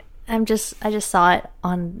 I just saw it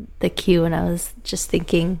on the queue, and I was just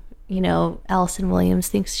thinking, Allison Williams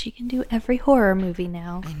thinks she can do every horror movie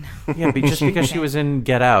now. Yeah, but just because she was in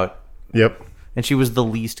Get Out, Yep. and she was the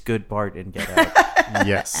least good part in Get Out.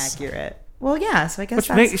 Yes. Accurate. Well, yeah. So I guess Which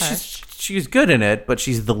that's makes Hush. she's good in it, but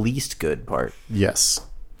she's the least good part. Yes.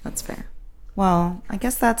 That's fair. Well, I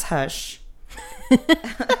guess that's Hush.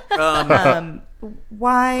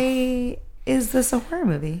 Why is this a horror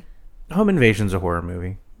movie? Home Invasion's a horror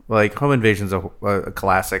movie. Like Home Invasion's a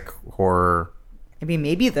classic horror. I mean,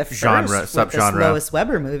 maybe the first Genre, with this subgenre. Lois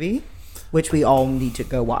Weber movie, which we all need to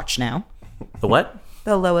go watch now. The what?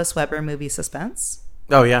 The Lois Weber movie Suspense.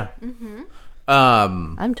 Oh yeah.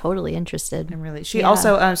 I'm totally interested. And really, she Yeah.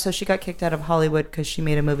 also so she got kicked out of Hollywood because she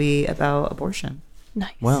made a movie about abortion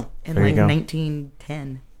Nice. Well, in there like you go.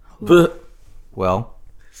 1910. Well,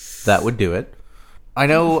 that would do it. I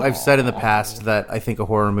know I've said in the past that I think a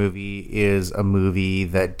horror movie is a movie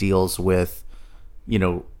that deals with,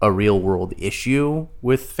 a real world issue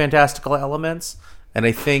with fantastical elements. And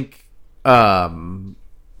I think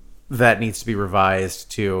that needs to be revised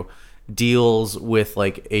to deals with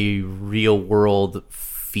like a real world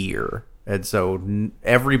fear. And so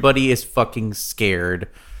everybody is fucking scared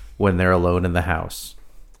when they're alone in the house.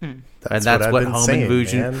 And that's what what I've been Home saying,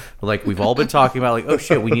 Invasion, man. like we've all been talking about, like, oh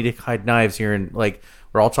shit, we need to hide knives here, and like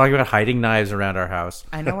we're all talking about hiding knives around our house.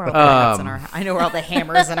 I know where all the bats in our. I know where all the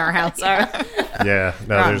hammers in our house are. Yeah.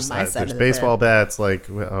 No, You're on there's my side of the baseball bats. Like,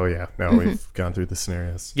 oh yeah. No, we've gone through the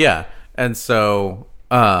scenarios. Yeah, and so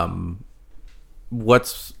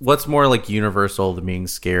what's more like universal than being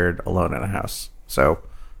scared alone in a house? So,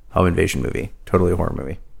 Home Invasion movie, totally a horror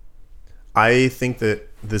movie. I think that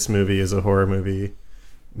this movie is a horror movie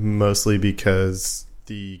mostly because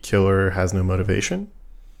the killer has no motivation.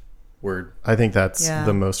 Word. I think that's Yeah.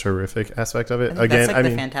 the most horrific aspect of it. I think Again, that's like I the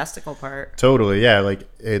mean, fantastical part. totally, yeah. Like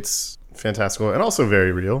it's fantastical and also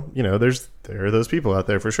very real. There are those people out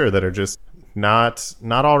there for sure that are just not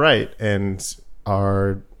all right and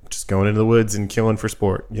are just going into the woods and killing for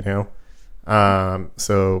sport.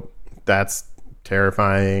 So that's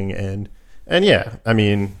terrifying and yeah. I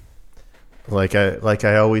mean, like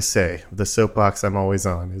I always say, the soapbox I'm always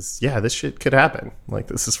on is, yeah, this shit could happen. Like,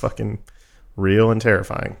 this is fucking real and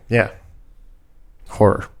terrifying. Yeah.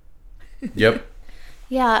 Horror. Yep.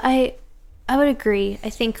 Yeah, I would agree. I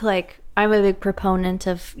think like I'm a big proponent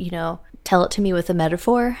of, tell it to me with a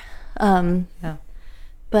metaphor. Yeah.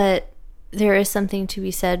 But there is something to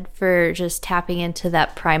be said for just tapping into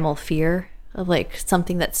that primal fear of like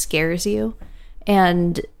something that scares you.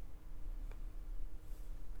 And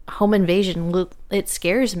home invasion, it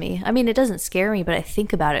scares me. I mean, it doesn't scare me, but I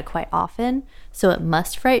think about it quite often. So it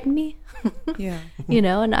must frighten me. Yeah.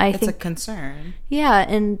 And I It's think a concern. yeah,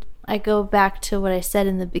 and I go back to what I said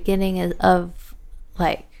in the beginning of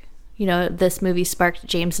like, this movie sparked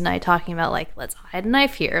James and I talking about like, let's hide a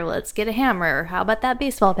knife here, let's get a hammer, how about that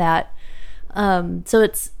baseball bat? So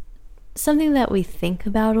it's something that we think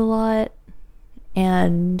about a lot,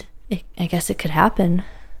 and I guess it could happen,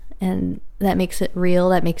 and that makes it real,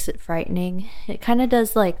 that makes it frightening. It kind of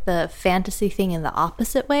does like the fantasy thing in the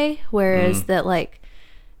opposite way, whereas that like,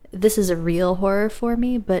 this is a real horror for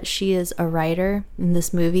me, but she is a writer in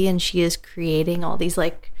this movie, and she is creating all these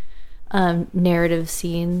like narrative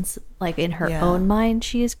scenes, like in her own mind.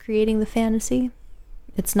 She is creating the fantasy.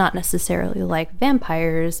 It's not necessarily like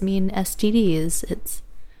vampires mean STDs. It's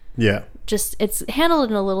just it's handled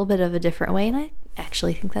in a little bit of a different way, and I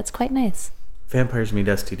actually think that's quite nice. Vampires meet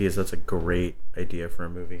STDs. That's a great idea for a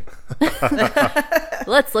movie.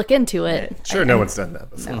 Let's look into it. Sure, no one's done that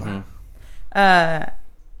before.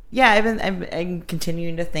 Yeah, I'm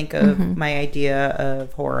continuing to think of my idea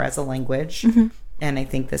of horror as a language. And I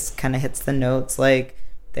think this kind of hits the notes. Like,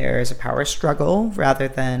 there's a power struggle rather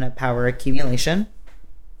than a power accumulation.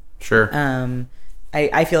 Sure.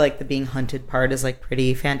 I feel like the being hunted part is like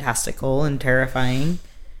pretty fantastical and terrifying.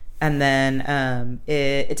 And then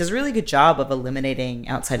it does a really good job of eliminating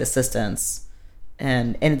outside assistance.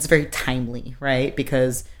 And it's very timely, right?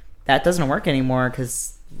 Because that doesn't work anymore,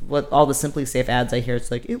 because what all the Simply Safe ads I hear, it's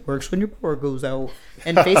like, it works when your power goes out.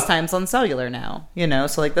 And FaceTime's on cellular now,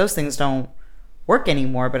 So like those things don't work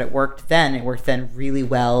anymore, but it worked then. It worked then really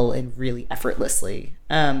well and really effortlessly.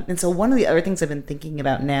 And so one of the other things I've been thinking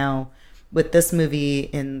about now with this movie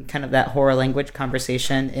in kind of that horror language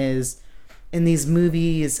conversation is, in these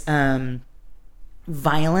movies,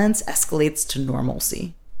 violence escalates to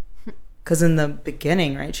normalcy. Because in the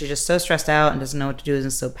beginning, right, she's just so stressed out and doesn't know what to do and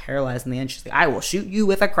is so paralyzed. In the end, she's like, I will shoot you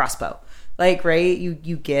with a crossbow. Like, right, you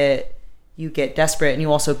get desperate, and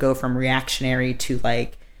you also go from reactionary to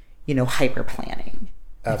like, hyper planning.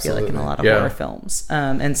 I feel like in a lot of horror films.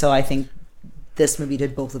 And so I think this movie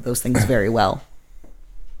did both of those things very well.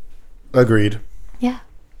 Agreed. Yeah.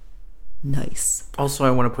 Nice. Also,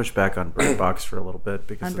 I want to push back on Bird Box for a little bit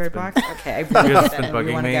because On it's Bird been- Box? Okay, I Because it's been You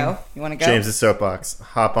bugging want to me. go? You want to go? James's soapbox.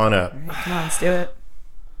 Hop on up. All right, come on, let's do it.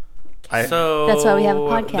 So That's why we have a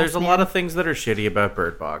podcast, There's a man. lot of things that are shitty about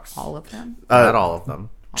Bird Box. All of them. Not all of them.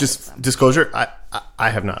 Just disclosure, I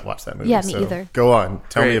have not watched that movie. Yeah, me so either. Go on.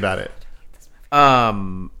 Tell me Great. about it.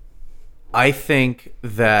 I think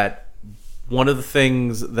that one of the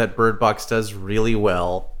things that Bird Box does really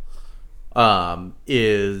well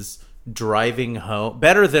is driving home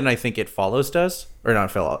better than I think It Follows does, or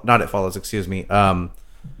not It Follows. Excuse me. A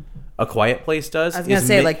Quiet Place does. I was gonna is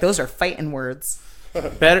say, like, those are fighting words.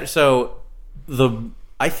 better. So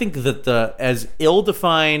I think that the as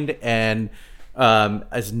ill-defined and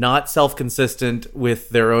as not self-consistent with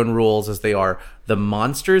their own rules as they are, the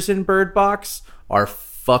monsters in Bird Box are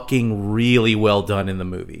fucking really well done in the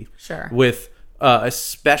movie. Sure. With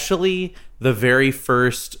especially the very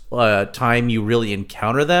first time you really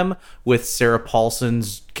encounter them, with Sarah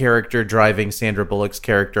Paulson's character driving Sandra Bullock's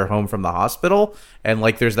character home from the hospital, and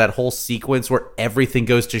like there's that whole sequence where everything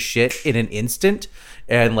goes to shit in an instant,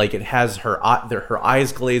 and like it has her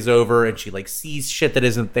eyes glaze over, and she like sees shit that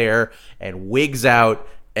isn't there and wigs out,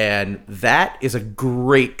 and that is a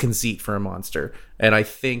great conceit for a monster. And I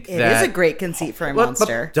think It that is a great conceit for a but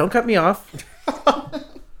monster. don't cut me off.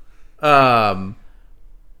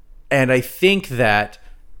 And I think that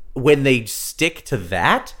when they stick to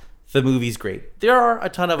that, the movie's great. There are a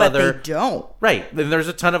ton of But other they don't. right. Then there's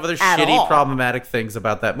a ton of other At shitty, all. problematic things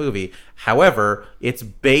about that movie. However, it's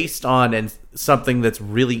based on something that's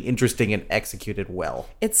really interesting and executed well.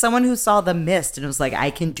 It's someone who saw The Mist and was like, I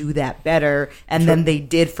can do that better. And then they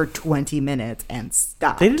did for 20 minutes and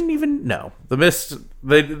stopped. They didn't even know the mist.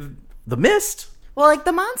 The mist. Well, like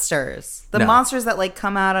the monsters. The No. monsters that like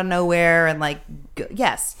come out of nowhere and like,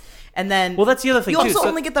 yes. And then, Well, that's the other thing, You too. also So-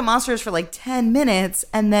 only get the monsters for like 10 minutes,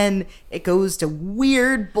 and then it goes to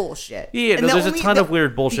weird bullshit. Yeah, And no, there's a ton of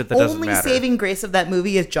weird bullshit that doesn't matter. The only saving grace of that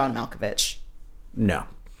movie is John Malkovich. No.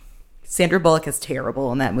 Sandra Bullock is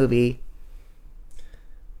terrible in that movie.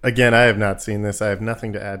 Again, I have not seen this. I have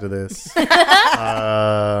nothing to add to this.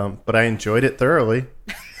 But I enjoyed it thoroughly.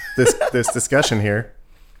 This discussion here.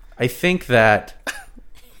 I think that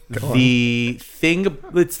the thing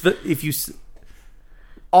it's the if you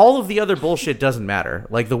all of the other bullshit doesn't matter.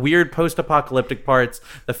 Like the weird post-apocalyptic parts,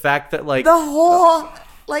 the fact that like The whole,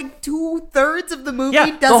 like, 2/3 of the movie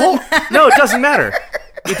yeah, doesn't matter. no, it doesn't matter.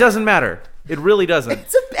 It doesn't matter. It really doesn't.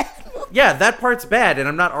 It's a bad movie. Yeah, that part's bad, and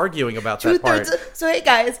I'm not arguing about that part. So, hey,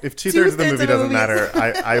 guys. If 2/3 of the movie doesn't matter,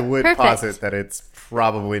 I would Perfect. posit that it's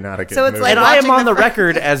probably not a good So it's movie. like- And I am watching on the the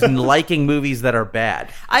record as liking movies that are bad.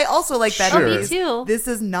 I also like bad Sure. movies. Me too. This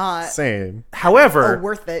is not Same. However, a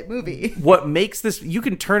worth it movie. what makes this you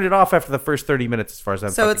can turn it off after the first 30 minutes as far as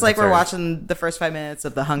I'm So it's fucking like we're concerned. watching the first 5 minutes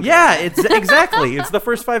of The Hunger. Yeah, it's exactly. It's the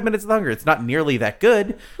first 5 minutes of the Hunger. It's not nearly that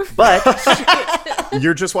good, but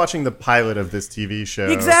You're just watching the pilot of this TV show.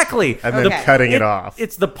 exactly. And then Okay. cutting it off.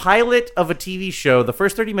 It's the pilot of a TV show. The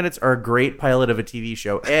first 30 minutes are a great pilot of a TV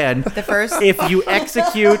show. And The first. if you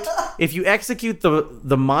execute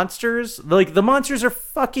the monsters, like the monsters are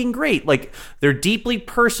fucking great. Like they're deeply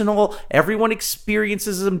personal. Everyone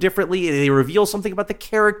experiences them differently. They reveal something about the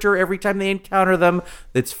character every time they encounter them.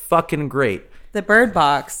 It's fucking great. The Bird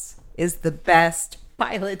Box is the best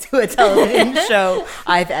pilot to a television show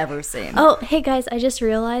I've ever seen. Oh, hey guys, I just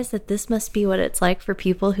realized that this must be what it's like for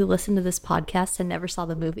people who listen to this podcast and never saw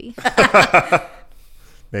the movie.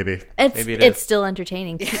 Maybe. Maybe it It's is. still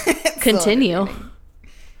entertaining. Continue.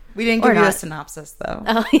 We didn't Or give you a not. synopsis, though.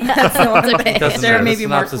 Oh, yeah, it's okay. Doesn't There matter. may The be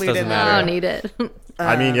more synopsis clued doesn't in I matter. don't need it.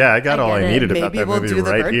 I mean, yeah, I got all I get it. needed about Maybe that we'll movie do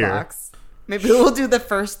the right Bird here. Box. Maybe we'll do the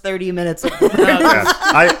first 30 minutes of the Bird Box.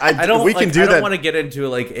 Yeah. I don't. We can like, do I don't that. want to get into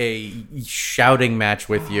like a shouting match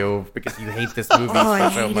with you because you hate this movie Oh, I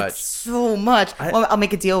so hate much. it so much. Well, I'll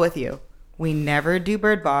make a deal with you. We never do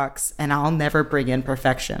Bird Box, and I'll never bring in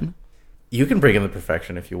Perfection. You can bring in the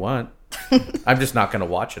perfection if you want. I'm just not going to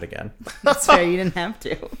watch it again. That's fair. You didn't have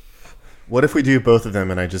to. What if we do both of them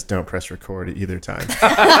and I just don't press record at either time? How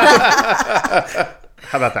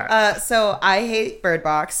about that? So I hate Bird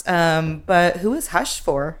Box, but who is Hush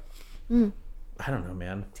for? I don't know,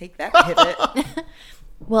 man. Take that, pivot.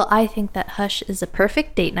 Well, I think that Hush is a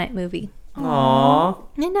perfect date night movie. Aww.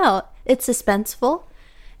 I know. It's suspenseful.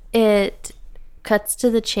 It cuts to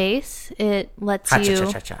the chase. It lets you...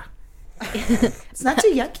 Ha-cha-cha-cha-cha. It's not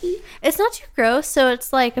too yucky. It's not too gross, so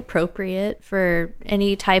it's like appropriate for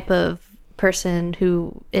any type of person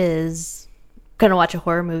who is gonna watch a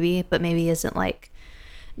horror movie, but maybe isn't like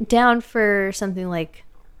down for something like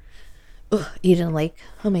Eden Lake.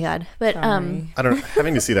 Oh my god! But Sorry. I don't.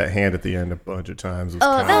 Having to see that hand at the end a bunch of times was Oh,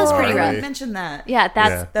 kind that of was pretty gnarly. rough. Mention that. yeah, Yeah.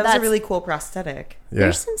 That was that's a really cool prosthetic. Yeah.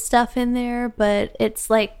 There's some stuff in there, but it's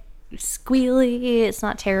like squealy. It's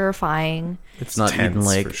not terrifying. It's not tense Eden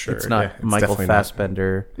Lake. for sure. It's not Yeah, it's Michael definitely not.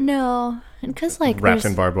 Fassbender. No, because like Wrapped there's-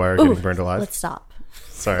 in barbed wire, Ooh, getting burned alive. Let's stop.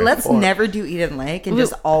 Sorry. Let's never do Eden Lake and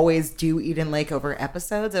just always do Eden Lake over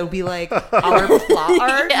episodes. It'll be like our plot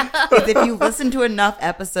arc. Because if you listen to enough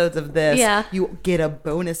episodes of this, Yeah. you get a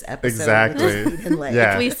bonus episode. Exactly. With Eden Lake.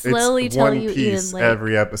 Yeah. We it's slowly tell one you piece Eden Lake.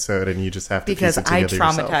 every episode, and you just have to Because piece it I together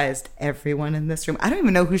yourself. traumatized everyone in this room. I don't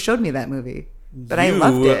even know who showed me that movie, but I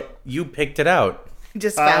loved it. You picked it out.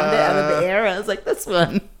 Just found it out of the air. I was like, this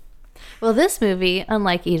one. Well, this movie,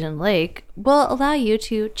 unlike Eden Lake, will allow you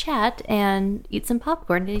to chat and eat some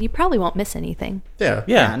popcorn, and you probably won't miss anything. Yeah.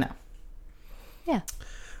 Yeah. No. Yeah.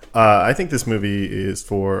 I think this movie is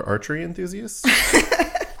for archery enthusiasts,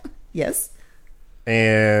 Yes.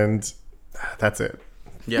 and that's it.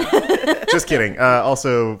 Yeah. Just kidding.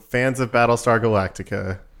 Also, fans of Battlestar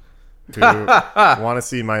Galactica who want to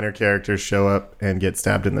see minor characters show up and get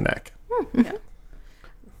stabbed in the neck.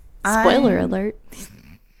 Spoiler alert.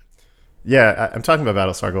 Yeah, I'm talking about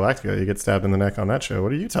Battlestar Galactica. You get stabbed in the neck on that show.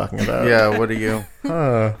 What are you talking about? Yeah. What are you?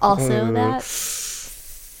 Also, that.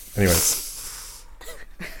 Anyways,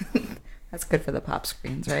 That's good for the pop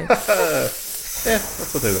screens, right?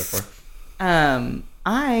 that's what they're there for.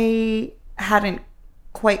 I hadn't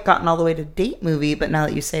quite gotten all the way to date movie, but now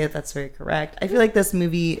that you say it, that's very correct. I feel like this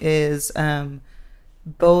movie is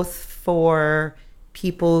both for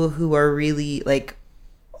people who are really like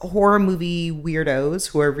horror movie weirdos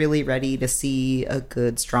who are really ready to see a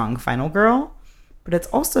good, strong final girl, but it's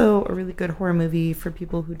also a really good horror movie for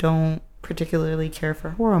people who don't particularly care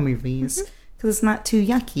for horror movies because it's not too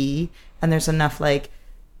yucky and there's enough like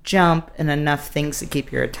jump and enough things to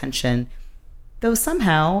keep your attention. Though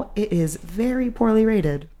somehow it is very poorly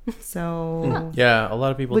rated. So, Yeah. A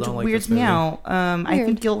lot of people which don't like weirds this movie. me out. I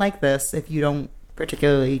think you'll like this if you don't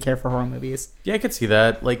particularly care for horror movies. Yeah, I could see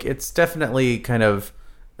that. Like, it's definitely kind of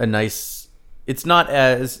a nice. It's not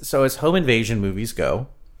as home invasion movies go.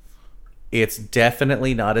 it's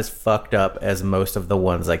definitely not as fucked up as most of the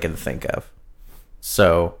ones I can think of.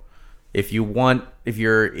 So if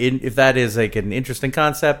that is like an interesting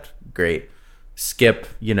concept, great. Skip,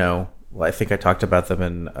 I think I talked about them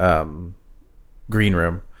in Green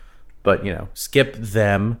Room, but skip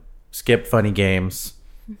them, skip Funny Games.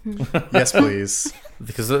 Yes, please.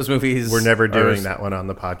 Because those movies, We're never doing that one on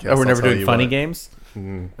the podcast. Oh, we're never I'll tell doing you Funny what. Games.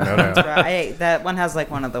 No. That one has like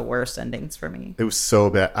one of the worst endings for me. It was so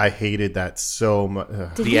bad. I hated that so much.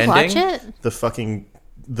 Did The you watch ending? it? The fucking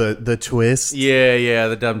the twist. Yeah,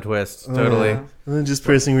 the dumb twist, totally. And then just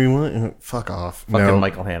pressing rewind. Fuck off. Fucking no.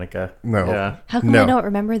 Michael Haneke. No. Yeah. How come No. I don't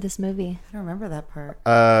remember this movie? I don't remember that part.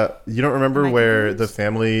 You don't remember Am I where confused? the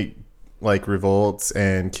family like revolts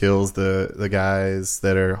and kills the guys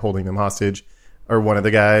that are holding them hostage, or one of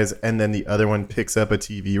the guys, and then the other one picks up a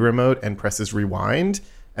TV remote and presses rewind,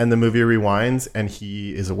 and the movie rewinds, and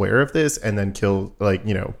he is aware of this, and then and then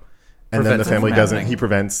the Prevents it family from doesn't. happening. He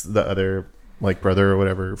prevents the other like brother or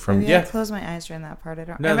whatever from. Maybe Yeah. I closed my eyes during that part. I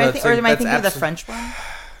don't. No, am I that's am I that's thinking of the absolute- French one?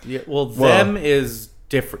 Yeah, well, Well- them is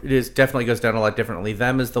different. It is definitely goes down a lot differently.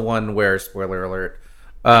 Them is the one where, spoiler alert,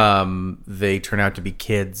 they turn out to be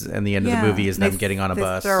kids, and the end of the movie is them getting on a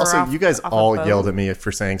bus. throw her Also, off- you guys off a all boat. yelled at me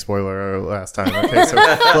for saying spoiler alert last time. Okay, so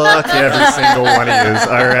fuck every single one of you.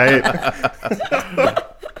 All right.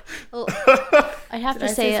 Well, I have Did to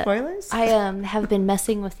I say say, spoilers? I have been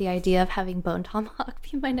messing with the idea of having Bone Tomahawk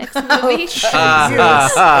be my next movie,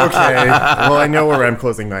 Okay. Well, I know where I'm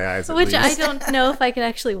closing my eyes. At which I least. don't know if I could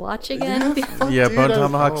actually watch again Yeah, Dude, Bone I'm-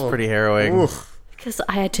 Tomahawk's oh. pretty harrowing. Oof. because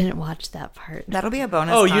I didn't watch that part. That'll be a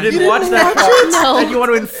bonus. Oh, you content. didn't watch that part? No. And you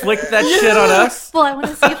want to inflict that shit on us? Well, I want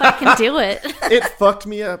to see if I can do it. It fucked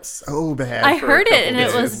me up so bad. I for a heard it couple and it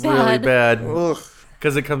days. was It's really bad Ugh.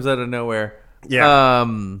 because it comes out of nowhere. Yeah.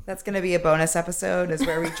 That's going to be a bonus episode, is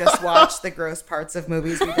where we just watch the gross parts of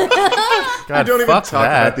movies we don't like. God, We don't even fuck talk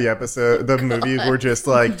that. about the episode, the movies. We're just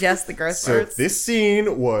like, Just the gross so parts. this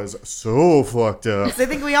scene was so fucked up. I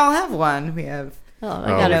think we all have one. We have Oh, I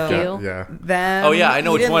got no. a few. Yeah. them. Oh, yeah, I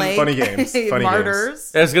know which Eden one. Lake, Funny Games. Funny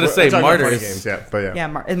Martyrs. I was gonna We're say talking about Martyrs. Funny Games, yeah, but yeah.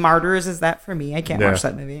 Yeah, Martyrs is that for me. I can't Yeah. watch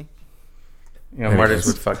that movie. Martyrs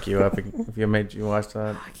would fuck you up if you made you watch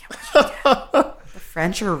that. The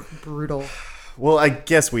French are brutal. Well, I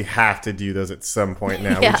guess we have to do those at some point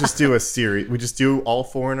now. Yeah. We just do a series. We just do all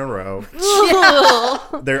 4 in a row.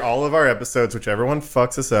 They're all of our episodes. Whichever one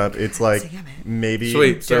fucks us up, it's like damn it. maybe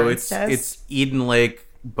Sweet. So Endurance test. it's Eden Lake,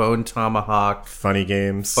 Bone Tomahawk, Funny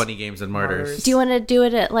Games. Funny Games, and Martyrs. Do you want to do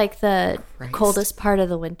it at like the Christ. coldest part of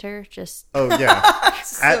the winter? Just Oh yeah,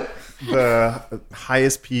 at the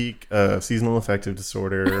highest peak of seasonal affective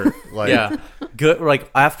disorder. Like, Yeah, good. Like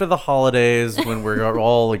after the holidays when we're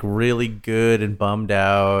all like really good and bummed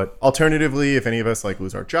out. alternatively, if any of us like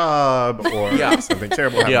lose our job or Yeah. something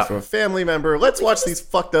terrible happens Yeah. to a family member, let's watch these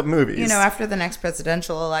fucked up movies. You know, after the next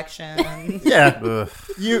presidential election. yeah, Ugh.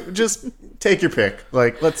 you just take your pick.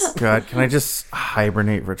 Like, let's God, can I just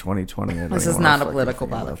hibernate for 2020? I don't This even is wanna not a fucking political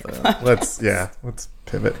think about podcast. that. let's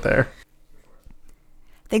pivot there.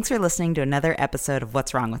 Thanks for listening to another episode of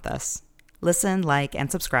What's Wrong With Us. Listen, like, and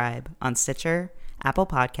subscribe on Stitcher, Apple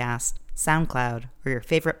Podcast, SoundCloud, or your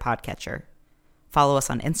favorite podcatcher. Follow us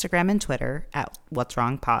on Instagram and Twitter at What's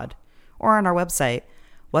Wrong Pod, or on our website,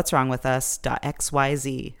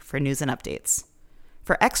 what'swrongwithus.xyz for news and updates.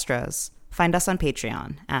 For extras, find us on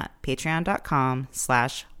Patreon at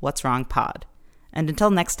patreon.com/what'swrongpod. And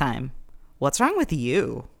until next time, what's wrong with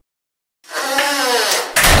you?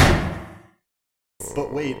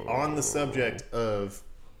 But wait, on the subject of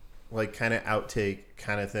like kind of outtake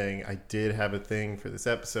kind of thing, I did have a thing for this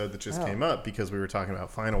episode that just came up because we were talking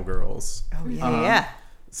about Final Girls. Oh, yeah.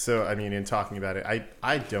 So, I mean, in talking about it,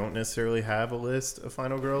 I don't necessarily have a list of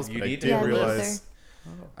Final Girls, You but I need did to. Yeah, realize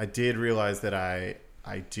I did realize that I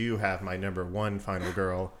do have my number 1 Final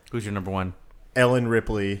Girl, Who's your number one? Ellen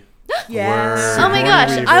Ripley Yes. oh my Sigourney gosh,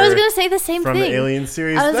 I was Weaver gonna say the same from thing. the Alien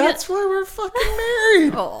series. I was gonna- That's why we're fucking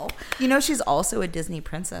married. Oh, you know she's also a Disney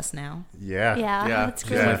princess now. Yeah. Yeah, Yeah, that's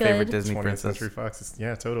she's really my good. favorite Disney 20th princess. Century Fox is,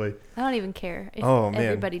 yeah, totally. I don't even care if Oh, man.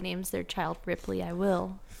 everybody names their child Ripley. I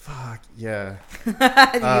will Fuck, yeah. name Look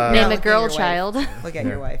a at girl your wife. child. Look at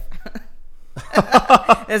your wife.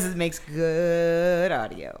 Makes good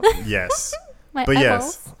audio. Yes. My But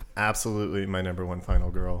eyeballs. yes, absolutely my number 1 Final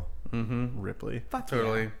Girl, Ripley.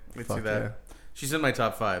 Totally. We'd see Fuck that. yeah. She's in my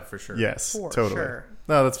top 5 for sure. Yes, For totally. sure.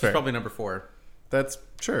 No, that's fair. Probably number 4. That's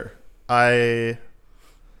sure. I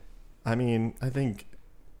mean, I think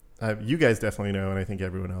you guys definitely know, and I think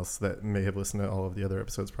everyone else that may have listened to all of the other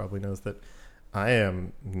episodes probably knows that I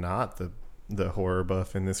am not the horror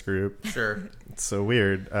buff in this group. Sure. It's so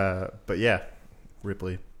weird. But yeah,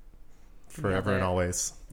 Ripley. forever Nailed and it. always.